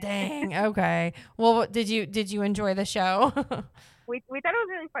didn't. Dang. Okay. Well, did you enjoy the show? We thought it was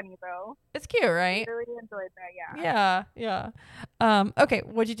really funny though. It's cute, right? We really enjoyed that. Yeah. Okay.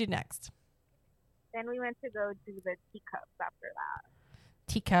 What'd you do next? Then we went to go do the teacups after that.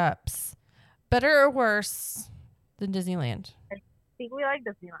 Teacups. Better or worse than Disneyland? I think we like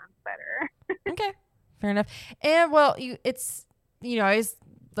Disneyland better. Okay. Fair enough. And well, it's always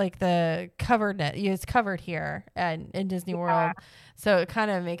like the covered it's covered here in Disney World, so it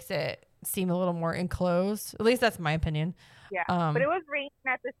kind of makes it seem a little more enclosed. At least that's my opinion. Yeah, but it was raining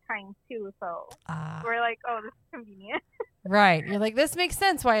at this time too, so we're like, oh, this is convenient. Right. You're like, this makes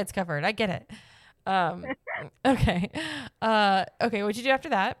sense why it's covered. I get it. Okay. Okay. What'd you do after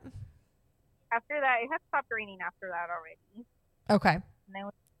that? After that, it had stopped raining after that already. Okay. And then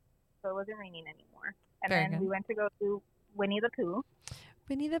so it wasn't raining anymore. And Very then good. we went to go do Winnie the Pooh.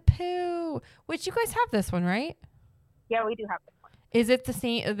 Winnie the Pooh. Which you guys have this one, right? Yeah, we do have this one. Is it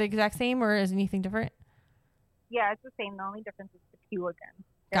the exact same, or is anything different? Yeah, it's the same. The only difference is the queue again.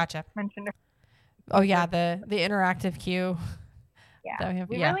 Gotcha. Mentioned it. Oh yeah, the interactive queue. Yeah,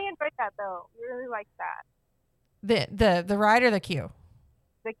 we really enjoyed that though. We really liked that. The ride or the queue?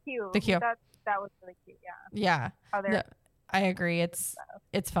 The queue. The queue. That was really cute. Yeah. Yeah. No, I agree. It's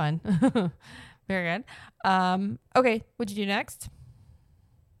fun. Very good. Okay. What'd you do next?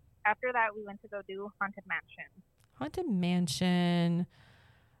 After that, we went to go do Haunted Mansion. Haunted Mansion.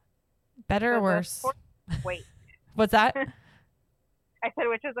 Better or worse? Wait. What's that? I said,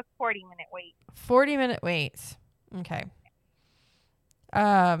 which is a 40-minute wait. 40-minute wait. Okay.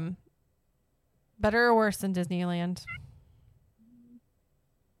 Better or worse than Disneyland?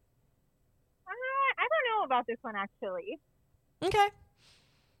 I don't know about this one actually. Okay.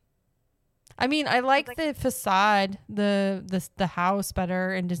 I mean, I like the facade, the house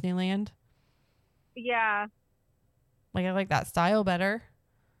better in Disneyland. Yeah. Like I like that style better.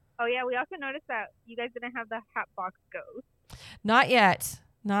 Oh yeah, we also noticed that you guys didn't have the Hatbox Ghost. Not yet.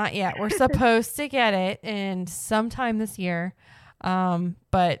 We're supposed to get it in sometime this year.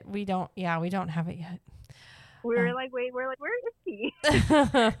 But we don't have it yet. We're like, where is he?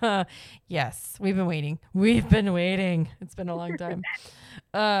 Yes, we've been waiting. It's been a long time.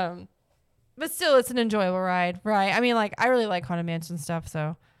 But still, it's an enjoyable ride, right? I mean, like, I really like Haunted Mansion stuff,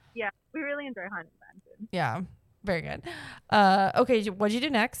 so. Yeah, we really enjoy Haunted Mansion. Yeah, very good. Okay, what'd you do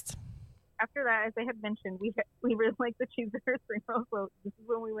next? After that, as I had mentioned, we really like the cheeseburger spring roll, so this is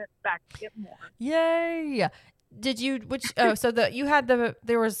when we went back to get more. Yay! Did you you had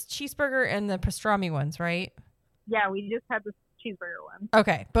there was cheeseburger and the pastrami ones, right? Yeah, we just had the cheeseburger one.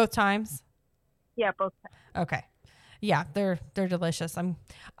 Okay, both times? Yeah, both times. Okay. Yeah, they're delicious. I'm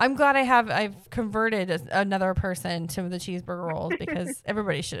glad I've converted another person to the cheeseburger rolls because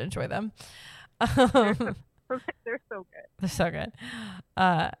everybody should enjoy them. They're so good. They're so good.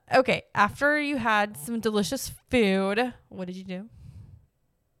 Okay, after you had some delicious food, what did you do?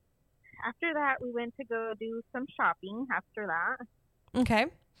 After that, we went to go do some shopping after that. Okay.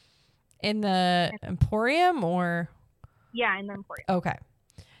 In the Emporium or? Yeah, in the Emporium. Okay.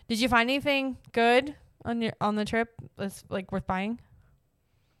 Did you find anything good on the trip that's like worth buying?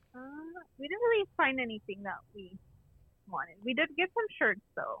 we didn't really find anything that we wanted. We did get some shirts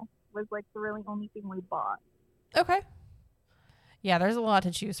though. It was like the really only thing we bought. Okay. Yeah, there's a lot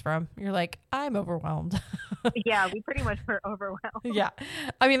to choose from. You're like, I'm overwhelmed. Yeah, we pretty much were overwhelmed. Yeah.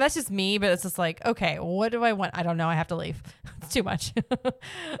 I mean, that's just me, but it's just like, okay, what do I want? I don't know. I have to leave. It's too much.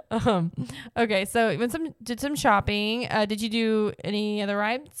 Okay, so did some shopping. Did you do any other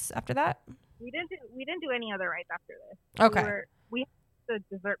rides after that? We didn't do any other rides after this. Okay. We had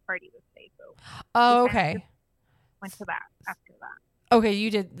the dessert party this day, so Oh, okay. went to that after that. Okay,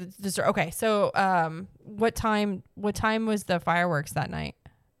 you did the dessert. Okay, so what time was the fireworks that night?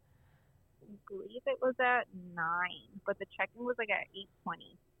 I believe it was at 9, but the check-in was like at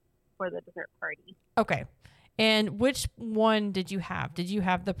 8:20 for the dessert party. Okay. And which one did you have? Did you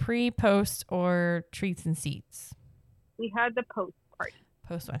have the pre, post, or treats and seats? We had the post party.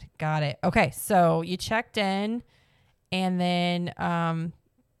 Post one. Got it. Okay, so you checked in, and then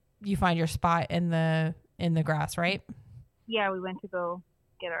you find your spot in the grass, right? Yeah, we went to go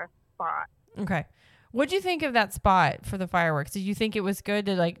get our spot. Okay. What did you think of that spot for the fireworks? Did you think it was good?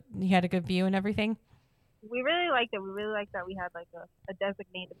 You had a good view and everything? We really liked it. We really liked that we had like a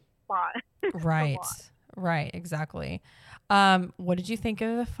designated spot. Right. Right. Exactly. What did you think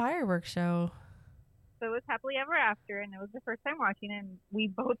of the fireworks show? So it was Happily Ever After, and it was the first time watching it, and we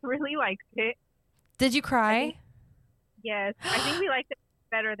both really liked it. Did you cry? Yes. I think we liked it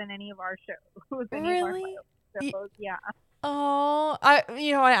better than any of our shows. Really? Yeah. Oh, I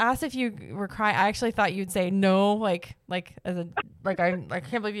asked if you were crying. I actually thought you'd say no, I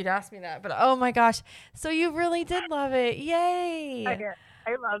can't believe you'd ask me that. But oh my gosh, so you really did love it! Yay!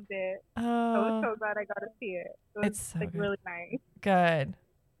 I loved it. I was so glad I got to see it. It's so good. Really nice. Good.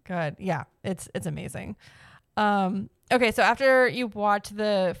 Yeah, it's amazing. Okay, so after you watched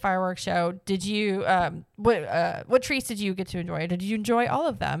the fireworks show, did you what treats did you get to enjoy? Did you enjoy all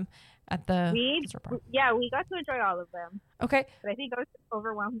of them? We got to enjoy all of them. Okay. But I think I was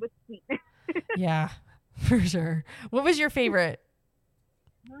overwhelmed with sweet. Yeah, for sure. What was your favorite?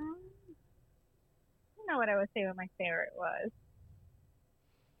 I don't know what I would say what my favorite was.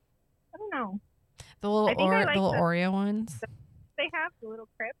 I don't know. The little Oreo ones? They have the little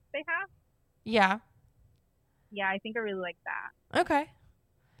crepes they have? Yeah. Yeah, I think I really like that. Okay.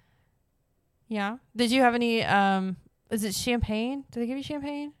 Yeah. Did you have any is it champagne? Did they give you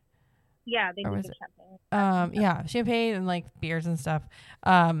champagne? Yeah, they did champagne. Yeah, champagne and like beers and stuff.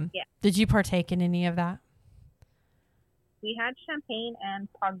 Yeah. Did you partake in any of that? We had champagne and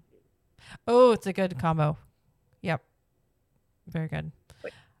pog juice. Oh, it's a good combo. Yep. Very good.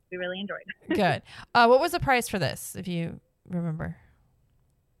 We really enjoyed it. Good. What was the price for this, if you remember?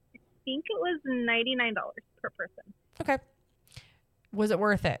 I think it was $99 per person. Okay. Was it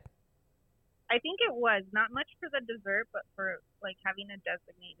worth it? I think it was. Not much for the dessert, but for like having a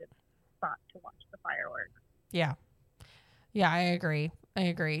designated spot to watch the fireworks. Yeah. Yeah, I agree.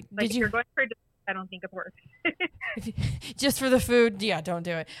 Like if you're going for dessert, I don't think it's worth it. Just for the food, yeah, don't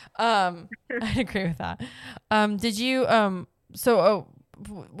do it. I agree with that. Did you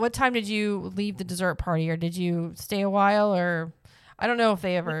what time did you leave the dessert party, or did you stay a while, or I don't know if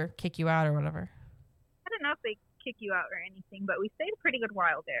they ever kick you out or whatever. I don't know if they kick you out or anything, but we stayed a pretty good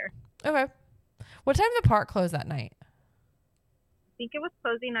while there. Okay. What time did the park close that night? I think it was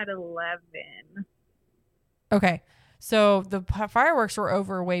closing at 11. Okay. So the fireworks were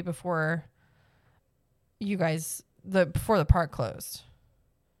over way before you guys, before the park closed.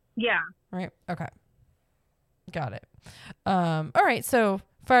 Yeah. Right? Okay. Got it. All right. So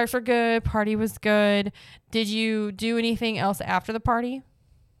fireworks were good. Party was good. Did you do anything else after the party?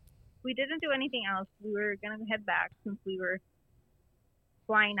 We didn't do anything else. We were going to head back since we were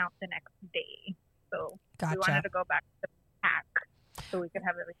flying out the next day. So Gotcha. We wanted to go back to pack so we could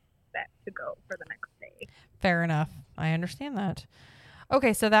have everything set to go for the next day. Fair enough. I understand that.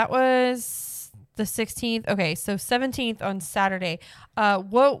 Okay. So that was the 16th. Okay. So 17th on Saturday.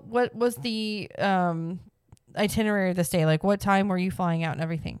 What was the itinerary of this day? Like, what time were you flying out and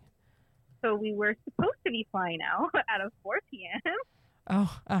everything? So we were supposed to be flying out at 4 p.m.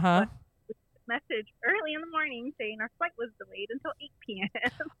 Oh, uh-huh. Message early in the morning saying our flight was delayed until 8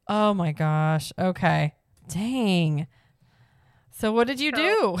 p.m. Oh my gosh. Okay. Dang. So what did you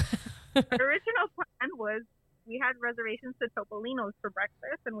do? The original plan was we had reservations to Topolino's for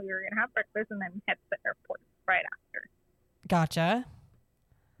breakfast, and we were going to have breakfast and then head to the airport right after. Gotcha.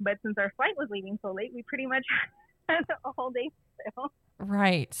 But since our flight was leaving so late, we pretty much had a whole day still.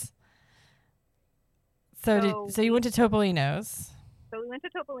 Right. So you went to Topolino's? So we went to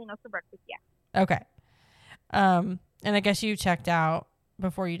Topolino's for breakfast, yeah. Okay. And I guess you checked out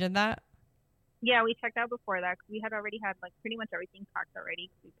before you did that? Yeah, we checked out before that because we had already had like pretty much everything packed already.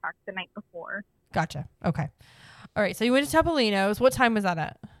 'Cause we packed the night before. Gotcha. Okay. All right. So you went to Topolino's. What time was that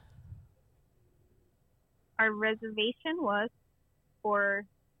at? Our reservation was for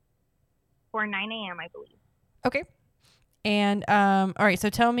 9 a.m. I believe. Okay. And all right. So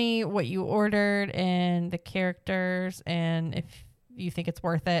tell me what you ordered and the characters and if you think it's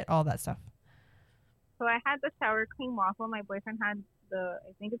worth it, all that stuff. So I had the sour cream waffle. My boyfriend had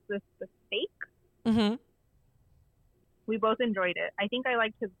I think it's the steak. Mm-hmm. We both enjoyed it. I think I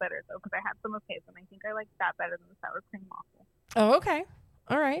liked his better though because I had some of his, and I think I liked that better than the sour cream waffle. Oh, okay.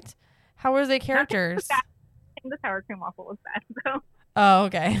 All right. How were the characters? I think the sour cream waffle was bad though. Oh,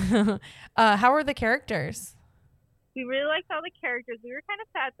 okay. How were the characters? We really liked all the characters. We were kind of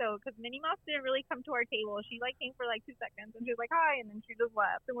sad though because Minnie Mouse didn't really come to our table. She like came for like 2 seconds and she was like hi, and then she just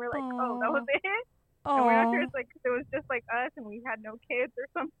left, and we're like, oh, that was it. And we're not sure it's like it was just like us and we had no kids or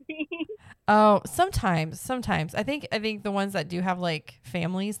something. Oh, sometimes. I think the ones that do have like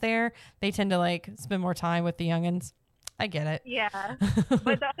families there, they tend to like spend more time with the youngins. I get it. Yeah,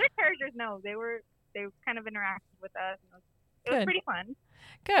 but the other characters, no, they kind of interacted with us. It was pretty fun.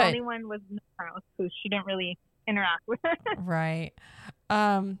 Good. The only one was Minnie Mouse, who she didn't really interact with. Right.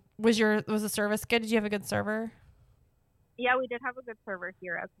 Was the service good? Did you have a good server? Yeah, we did have a good server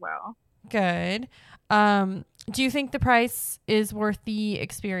here as well. Good. Do you think the price is worth the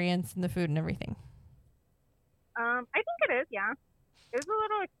experience and the food and everything? I think it is. Yeah, it was a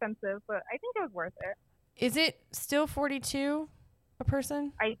little expensive, but I think it was worth it. Is it still $42 a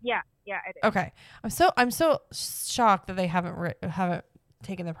person? Yeah, it is. Okay. I'm so shocked that they haven't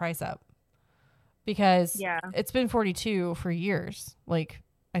taken the price up because it's been $42 for years. Like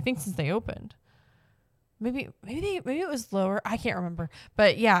I think since they opened. Maybe it was lower. I can't remember.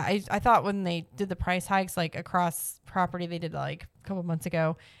 But yeah, I thought when they did the price hikes like across property, they did like a couple months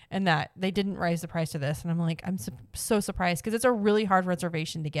ago, and that they didn't raise the price to this. And I'm like, I'm so surprised because it's a really hard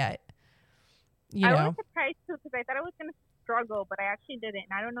reservation to get. I was surprised too because I thought I was going to struggle, but I actually didn't.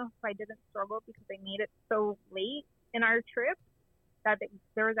 And I don't know if I didn't struggle because they made it so late in our trip that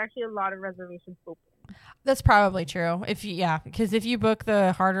there was actually a lot of reservations open. That's probably true. Because if you book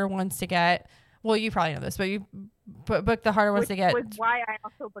the harder ones to get. Well, you probably know this, but you book the harder ones to get. Which was why I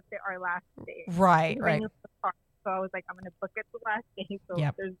also booked it our last day. Right. So I was like, I'm going to book it the last day, so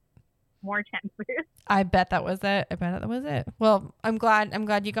there's more chances. I bet that was it. Well, I'm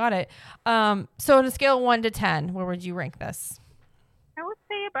glad you got it. So on a scale of 1 to 10, where would you rank this? I would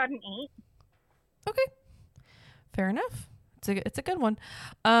say about an 8. Okay. Fair enough. It's a good one.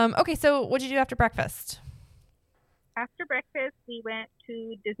 Okay, so what did you do after breakfast? After breakfast, we went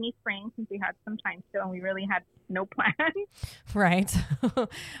to Disney Springs since we had some time still, and we really had no plan. Right.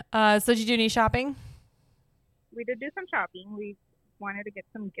 So did you do any shopping? We did do some shopping. We wanted to get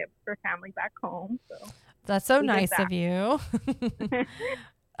some gifts for family back home. So that's so nice of you.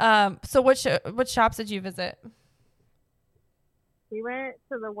 So what shops did you visit? We went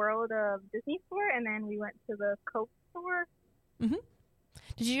to the World of Disney store, and then we went to the Coke store. Mm-hmm.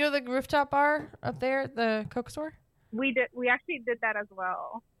 Did you go to the rooftop bar up there at the Coke store? We did. We actually did that as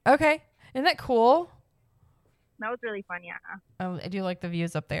well. Okay. Isn't that cool? That was really fun, yeah. Oh, I do like the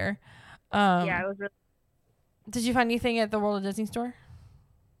views up there. Yeah, it was really. Did you find anything at the World of Disney store?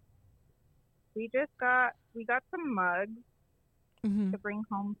 We got some mugs to bring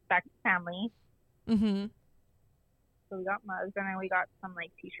home back to family. Mm-hmm. So we got mugs, and then we got some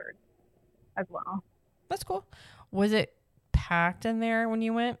like T-shirts as well. That's cool. Was it packed in there when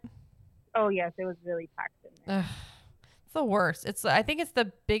you went? Oh yes, it was really packed in there. It's the worst. I think it's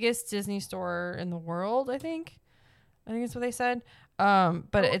the biggest Disney store in the world. I think that's what they said.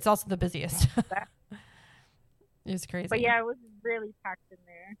 But it's also the busiest. It's crazy. But yeah, it was really packed in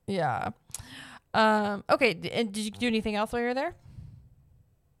there. Yeah. Okay. And did you do anything else while you were there?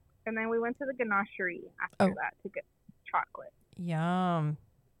 And then we went to the ganachery after that to get chocolate. Yum.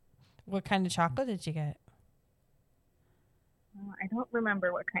 What kind of chocolate did you get? I don't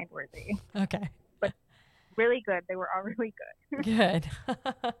remember what kind were they. Okay. But really good. They were all really good. Good.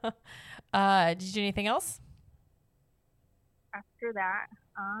 Did you do anything else? After that,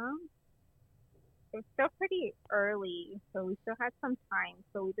 it was still pretty early, so we still had some time.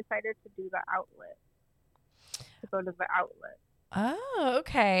 So we decided to do the outlet. To go to the outlet. Oh,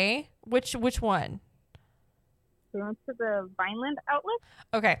 okay. Which one? We went to the Vineland outlet.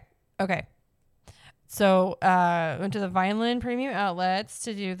 Okay. So went to the Vineland Premium Outlets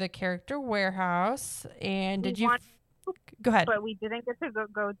to do the Character Warehouse. And go ahead. But we didn't get to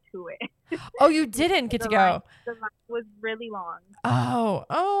go to it. Oh, you didn't get to go. The line was really long.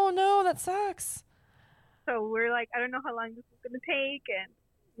 Oh no, that sucks. So we're like, I don't know how long this is going to take. And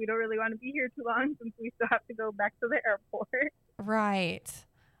we don't really want to be here too long since we still have to go back to the airport. Right.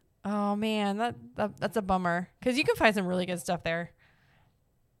 Oh man, that's a bummer because you can find some really good stuff there.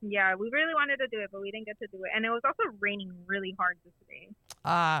 Yeah, we really wanted to do it, but we didn't get to do it. And it was also raining really hard this day.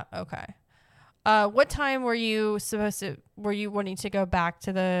 Okay. What time were you wanting to go back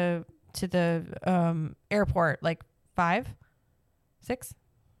to the airport? Like 5, 6?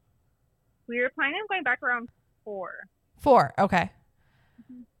 We were planning on going back around 4. 4. Okay.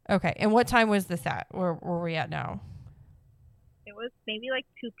 Mm-hmm. Okay. And what time was this at? Where were we at now? It was maybe like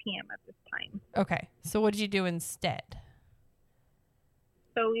 2 p.m. at this time. Okay. So what did you do instead?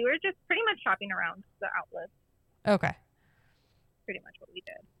 So we were just pretty much shopping around the outlets. Okay. Pretty much what we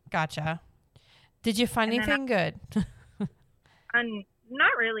did. Gotcha. Did you find anything good? Not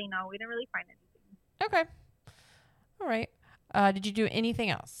really, no. We didn't really find anything. Okay. All right. Did you do anything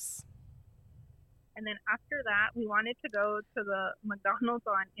else? And then after that, we wanted to go to the McDonald's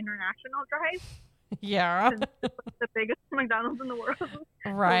on International Drive. Yeah. It's the biggest McDonald's in the world.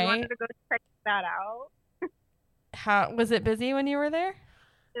 Right. So we wanted to go check that out. How was it busy when you were there?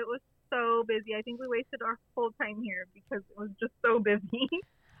 It was so busy. I think we wasted our whole time here because it was just so busy.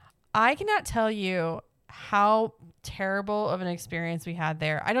 I cannot tell you how terrible of an experience we had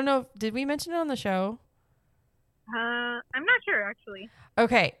there. I don't know. Did we mention it on the show? I'm not sure actually.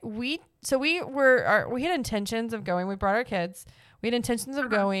 Okay. We had intentions of going. We brought our kids. We had intentions of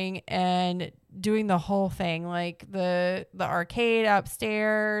going and doing the whole thing, like the arcade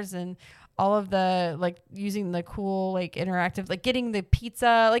upstairs and all of the, like, using the cool, like, interactive, like getting the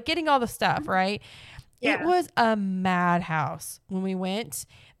pizza, like getting all the stuff, right? Yeah. It was a madhouse when we went.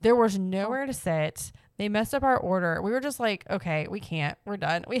 There was nowhere to sit. They messed up our order. We were just like, okay, we can't. We're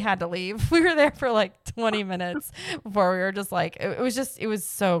done. We had to leave. We were there for like 20 minutes before we were just like, it was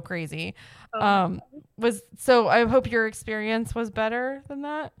so crazy. I hope your experience was better than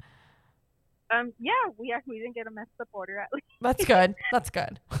that. Yeah, we didn't get a messed up order at least. That's good. That's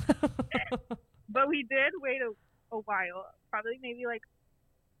good. But we did wait a while, probably maybe like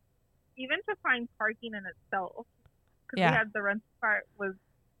even to find parking in itself. Because we had the rental car was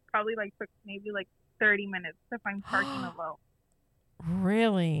probably like took maybe like 30 minutes to find parking alone.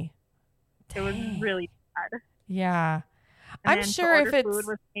 Really? Dang. It was really bad. Yeah. And I'm sure if it's food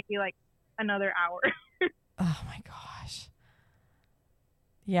was maybe like another hour. Oh my gosh.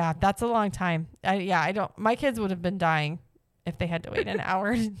 Yeah, that's a long time. My kids would have been dying if they had to wait an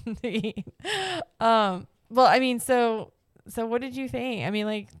hour to eat. Well, I mean, so what did you think? I mean,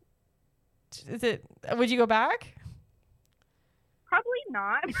 like, would you go back? Probably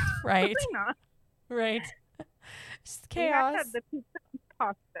not. Right. Probably not. Right. Just chaos. We had the pizza and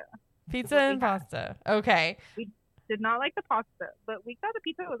pasta. Pizza and pasta. Okay. We did not like the pasta, but we thought the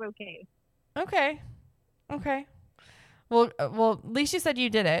pizza was okay. Okay. Well, at least you said you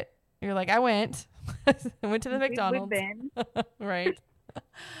did it. You're like, I went. I went to the McDonald's. We've been. Right.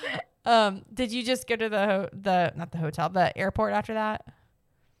 Did you just go to not the hotel, the airport after that?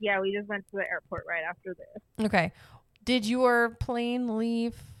 Yeah, we just went to the airport right after this. Okay. Did your plane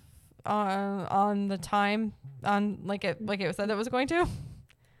leave on the time like it said it was going to?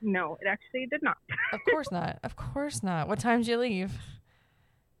 No, it actually did not. Of course not. Of course not. What time did you leave? I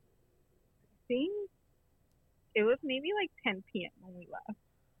think it was maybe like 10 p.m. when we left.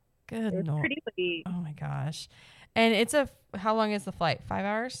 Good. It was pretty late. Oh my gosh. And how long is the flight? 5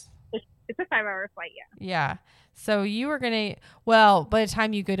 hours? It's a 5-hour flight, yeah. Yeah. So you were by the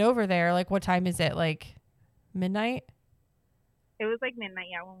time you get over there, like what time is it? Like midnight? It was like midnight,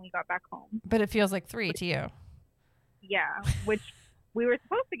 yeah, when we got back home. But it feels like 3 to you. Yeah, which we were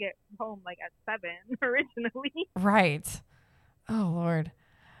supposed to get home like at 7 originally. Right. Oh, Lord.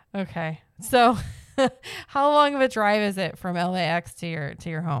 Okay. So how long of a drive is it from LAX to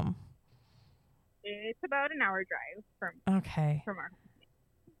your home? It's about an hour drive from our home.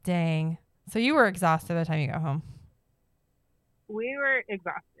 Dang. So you were exhausted by the time you got home. We were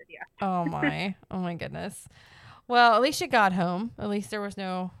exhausted, yeah. Oh my goodness. Well, at least you got home. At least there was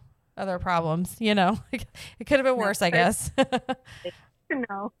no other problems, you know. It could have been worse, I guess.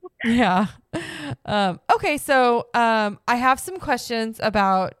 No. Yeah. Okay, so I have some questions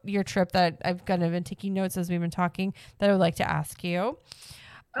about your trip that I've kind of been taking notes as we've been talking that I would like to ask you.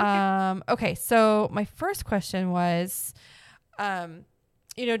 Okay, so my first question was,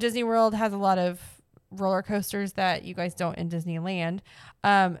 Disney World has a lot of roller coasters that you guys don't in Disneyland.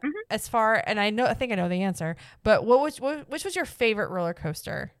 And I think I know the answer, but which was your favorite roller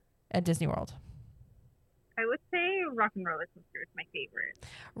coaster at Disney World? I would say Rock and Roller Coaster is my favorite.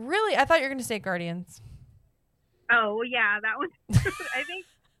 Really? I thought you were going to say Guardians. Oh, well, yeah, that one. I think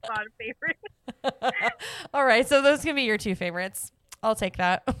a lot of favorites. All right, so those can be your two favorites. I'll take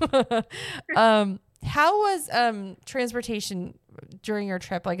that. How was transportation during your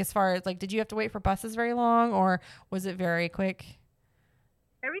trip? Like, as far as like, did you have to wait for buses very long, or was it very quick?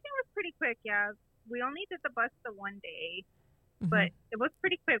 Everything was pretty quick. Yeah, we only did the bus the one day, Mm-hmm. but it was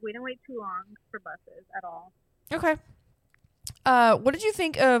pretty quick. We didn't wait too long for buses at all. Okay. What did you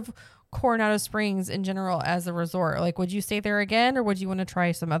think of Coronado Springs in general as a resort? Like, would you stay there again, or would you want to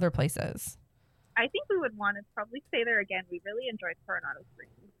try some other places? I think we would want to probably stay there again. We really enjoyed Coronado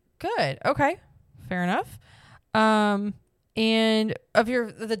Springs. Good. Okay. Fair enough. And of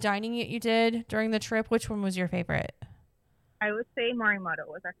the dining that you did during the trip, which one was your favorite? I would say Morimoto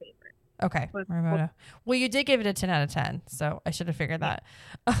was our favorite. Okay. Morimoto. Well, you did give it a 10 out of 10, so I should have figured that.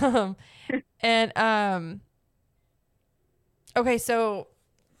 Okay, so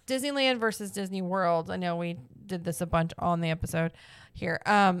Disneyland versus Disney World. I know we did this a bunch on the episode here.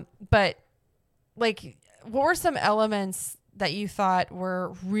 But like, what were some elements that you thought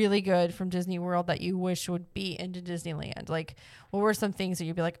were really good from Disney World that you wish would be into Disneyland? Like, what were some things that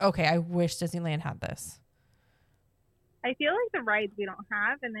you'd be like, okay, I wish Disneyland had this? I feel like the rides we don't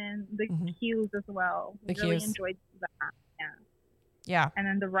have, and then the queues as well. We really enjoyed that. Yeah. And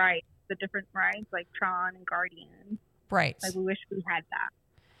then the rides, the different rides like Tron and Guardian. Right. Like, we wish we had that.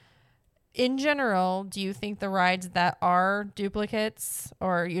 In general, do you think the rides that are duplicates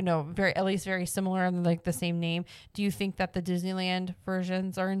or, at least very similar and like the same name, do you think that the Disneyland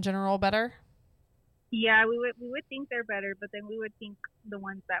versions are in general better? Yeah, we would think they're better, but then we would think the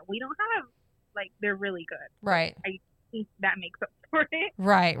ones that we don't have, like, they're really good. Right. I think that makes up for it.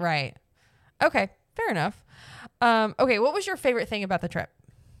 Right. Okay, fair enough. Okay, what was your favorite thing about the trip?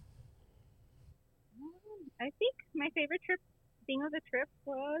 I think my favorite thing of the trip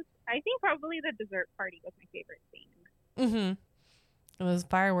was, I think probably the dessert party was my favorite thing. Mm-hmm. Those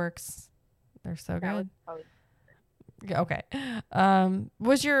fireworks, they're so good. Okay.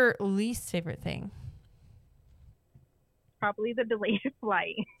 Was your least favorite thing? Probably the delayed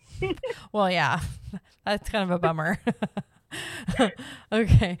flight. Well, yeah, that's kind of a bummer.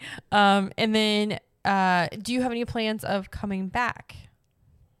 Okay. And then, do you have any plans of coming back?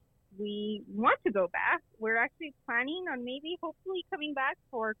 We want to go back. We're actually planning on hopefully coming back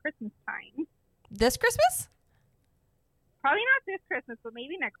for Christmas time. This Christmas? Probably not this Christmas, but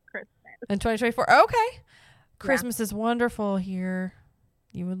maybe next Christmas. In 2024. Okay. Christmas is wonderful here.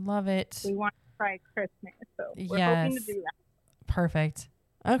 You would love it. We want to try Christmas, so we're hoping to do that. Perfect.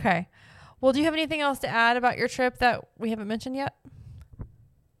 Okay. Well, do you have anything else to add about your trip that we haven't mentioned yet?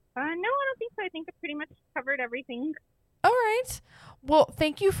 No, I don't think so. I think I pretty much covered everything. All right. Well,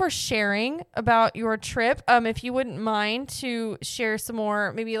 thank you for sharing about your trip. If you wouldn't mind to share some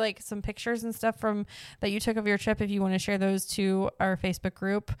more, maybe like some pictures and stuff that you took of your trip, if you want to share those to our Facebook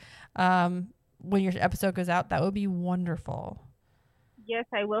group when your episode goes out, that would be wonderful. Yes,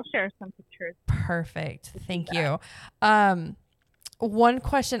 I will share some pictures. Perfect. Thank you. One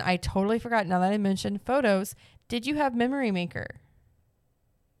question I totally forgot now that I mentioned photos. Did you have Memory Maker?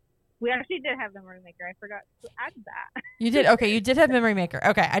 We actually did have Memory Maker. I forgot to add that. You did? Okay, you did have Memory Maker.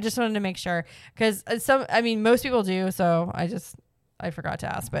 Okay, I just wanted to make sure because most people do, so I forgot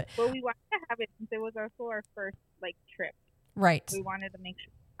to ask. But well, we wanted to have it since it was also our first trip. Right. We wanted to make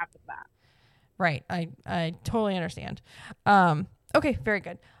sure we have that. Right. I totally understand. Okay, very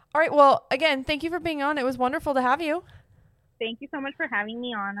good. All right. Well, again, thank you for being on. It was wonderful to have you. Thank you so much for having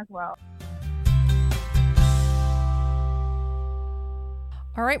me on as well.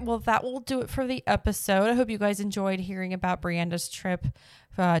 All right. Well, that will do it for the episode. I hope you guys enjoyed hearing about Brianda's trip.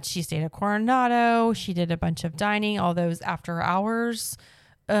 She stayed at Coronado. She did a bunch of dining, all those after hours,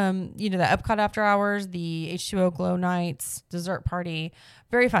 the Epcot after hours, the H2O glow nights, dessert party,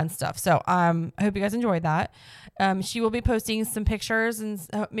 very fun stuff. So I hope you guys enjoyed that. She will be posting some pictures and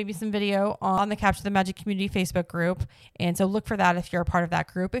maybe some video on the Capture the Magic Community Facebook group. And so look for that if you're a part of that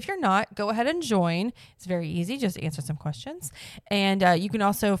group. If you're not, go ahead and join. It's very easy. Just answer some questions. And you can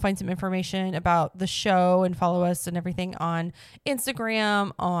also find some information about the show and follow us and everything on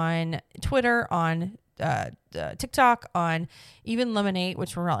Instagram, on Twitter, on TikTok, on even Lemonade,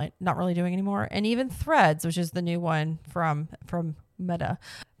 which we're not really doing anymore, and even Threads, which is the new one from Meta.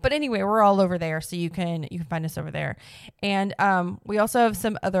 But anyway, we're all over there, so you can find us over there. And we also have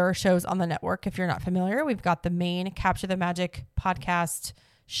some other shows on the network. If you're not familiar, we've got the main Capture the Magic podcast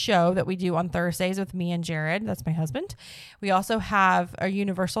show that we do on Thursdays with me and Jared. That's my husband. We also have a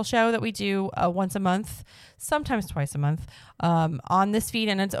Universal show that we do once a month, sometimes twice a month, on this feed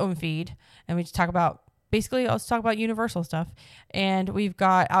and its own feed. And we just talk about Universal stuff. And we've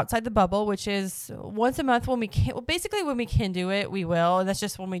got Outside the Bubble, which is once a month when we can. Well, basically, when we can do it, we will. And that's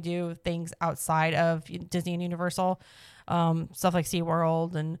just when we do things outside of Disney and Universal. stuff like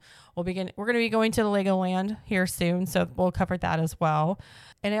SeaWorld, and we're going to be going to the Legoland here soon. So we'll cover that as well.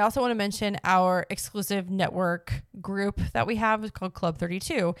 And I also want to mention our exclusive network group that we have. It's called Club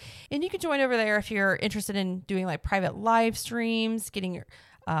 32. And you can join over there if you're interested in doing like private live streams, getting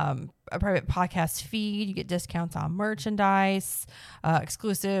a private podcast feed. You get discounts on merchandise,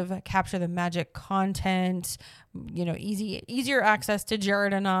 exclusive Capture the Magic content, easier access to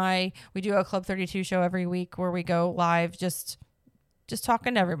Jared and I. We do a Club 32 show every week where we go live just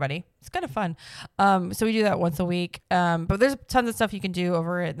talking to everybody. It's kind of fun. So we do that once a week. But there's tons of stuff you can do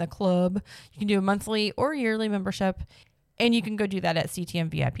over in the club. You can do a monthly or yearly membership, and you can go do that at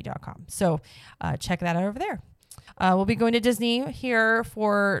ctmvip.com. So check that out over there. We'll be going to Disney here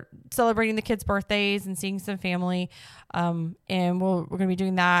for celebrating the kids' birthdays and seeing some family. And we're going to be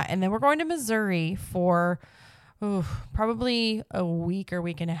doing that. And then we're going to Missouri for probably a week or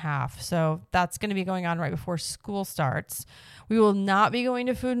week and a half. So that's going to be going on right before school starts. We will not be going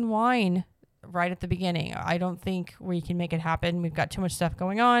to Food and Wine right at the beginning. I don't think we can make it happen. We've got too much stuff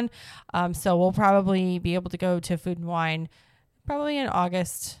going on. So we'll probably be able to go to Food and Wine probably in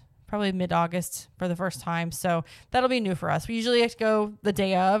August, probably mid-August for the first time. So that'll be new for us. We usually have to go the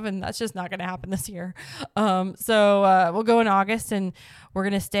day of, and that's just not going to happen this year. So we'll go in August, and we're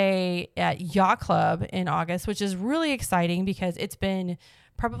going to stay at Yacht Club in August, which is really exciting because it's been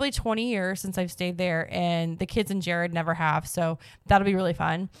probably 20 years since I've stayed there, and the kids and Jared never have. So that'll be really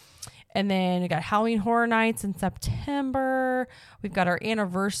fun. And then we got Halloween Horror Nights in September. We've got our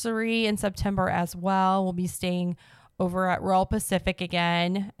anniversary in September as well. We'll be staying over at Royal Pacific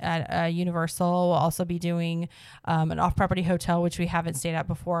again at Universal. We'll also be doing an off-property hotel, which we haven't stayed at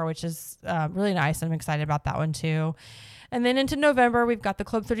before, which is really nice. I'm excited about that one too. And then into November, we've got the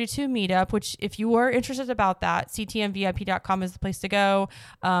Club 32 meetup, which if you are interested about that, ctmvip.com is the place to go.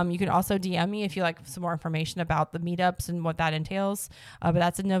 You can also DM me if you like some more information about the meetups and what that entails. But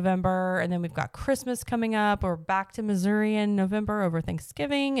that's in November. And then we've got Christmas coming up. We're back to Missouri in November over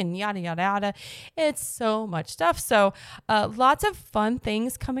Thanksgiving and yada, yada, yada. It's so much stuff. So lots of fun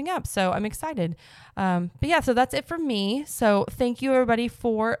things coming up. So I'm excited. But yeah, so that's it from me. So thank you everybody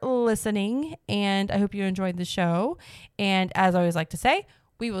for listening, and I hope you enjoyed the show. And as I always like to say,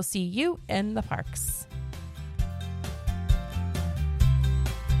 we will see you in the parks.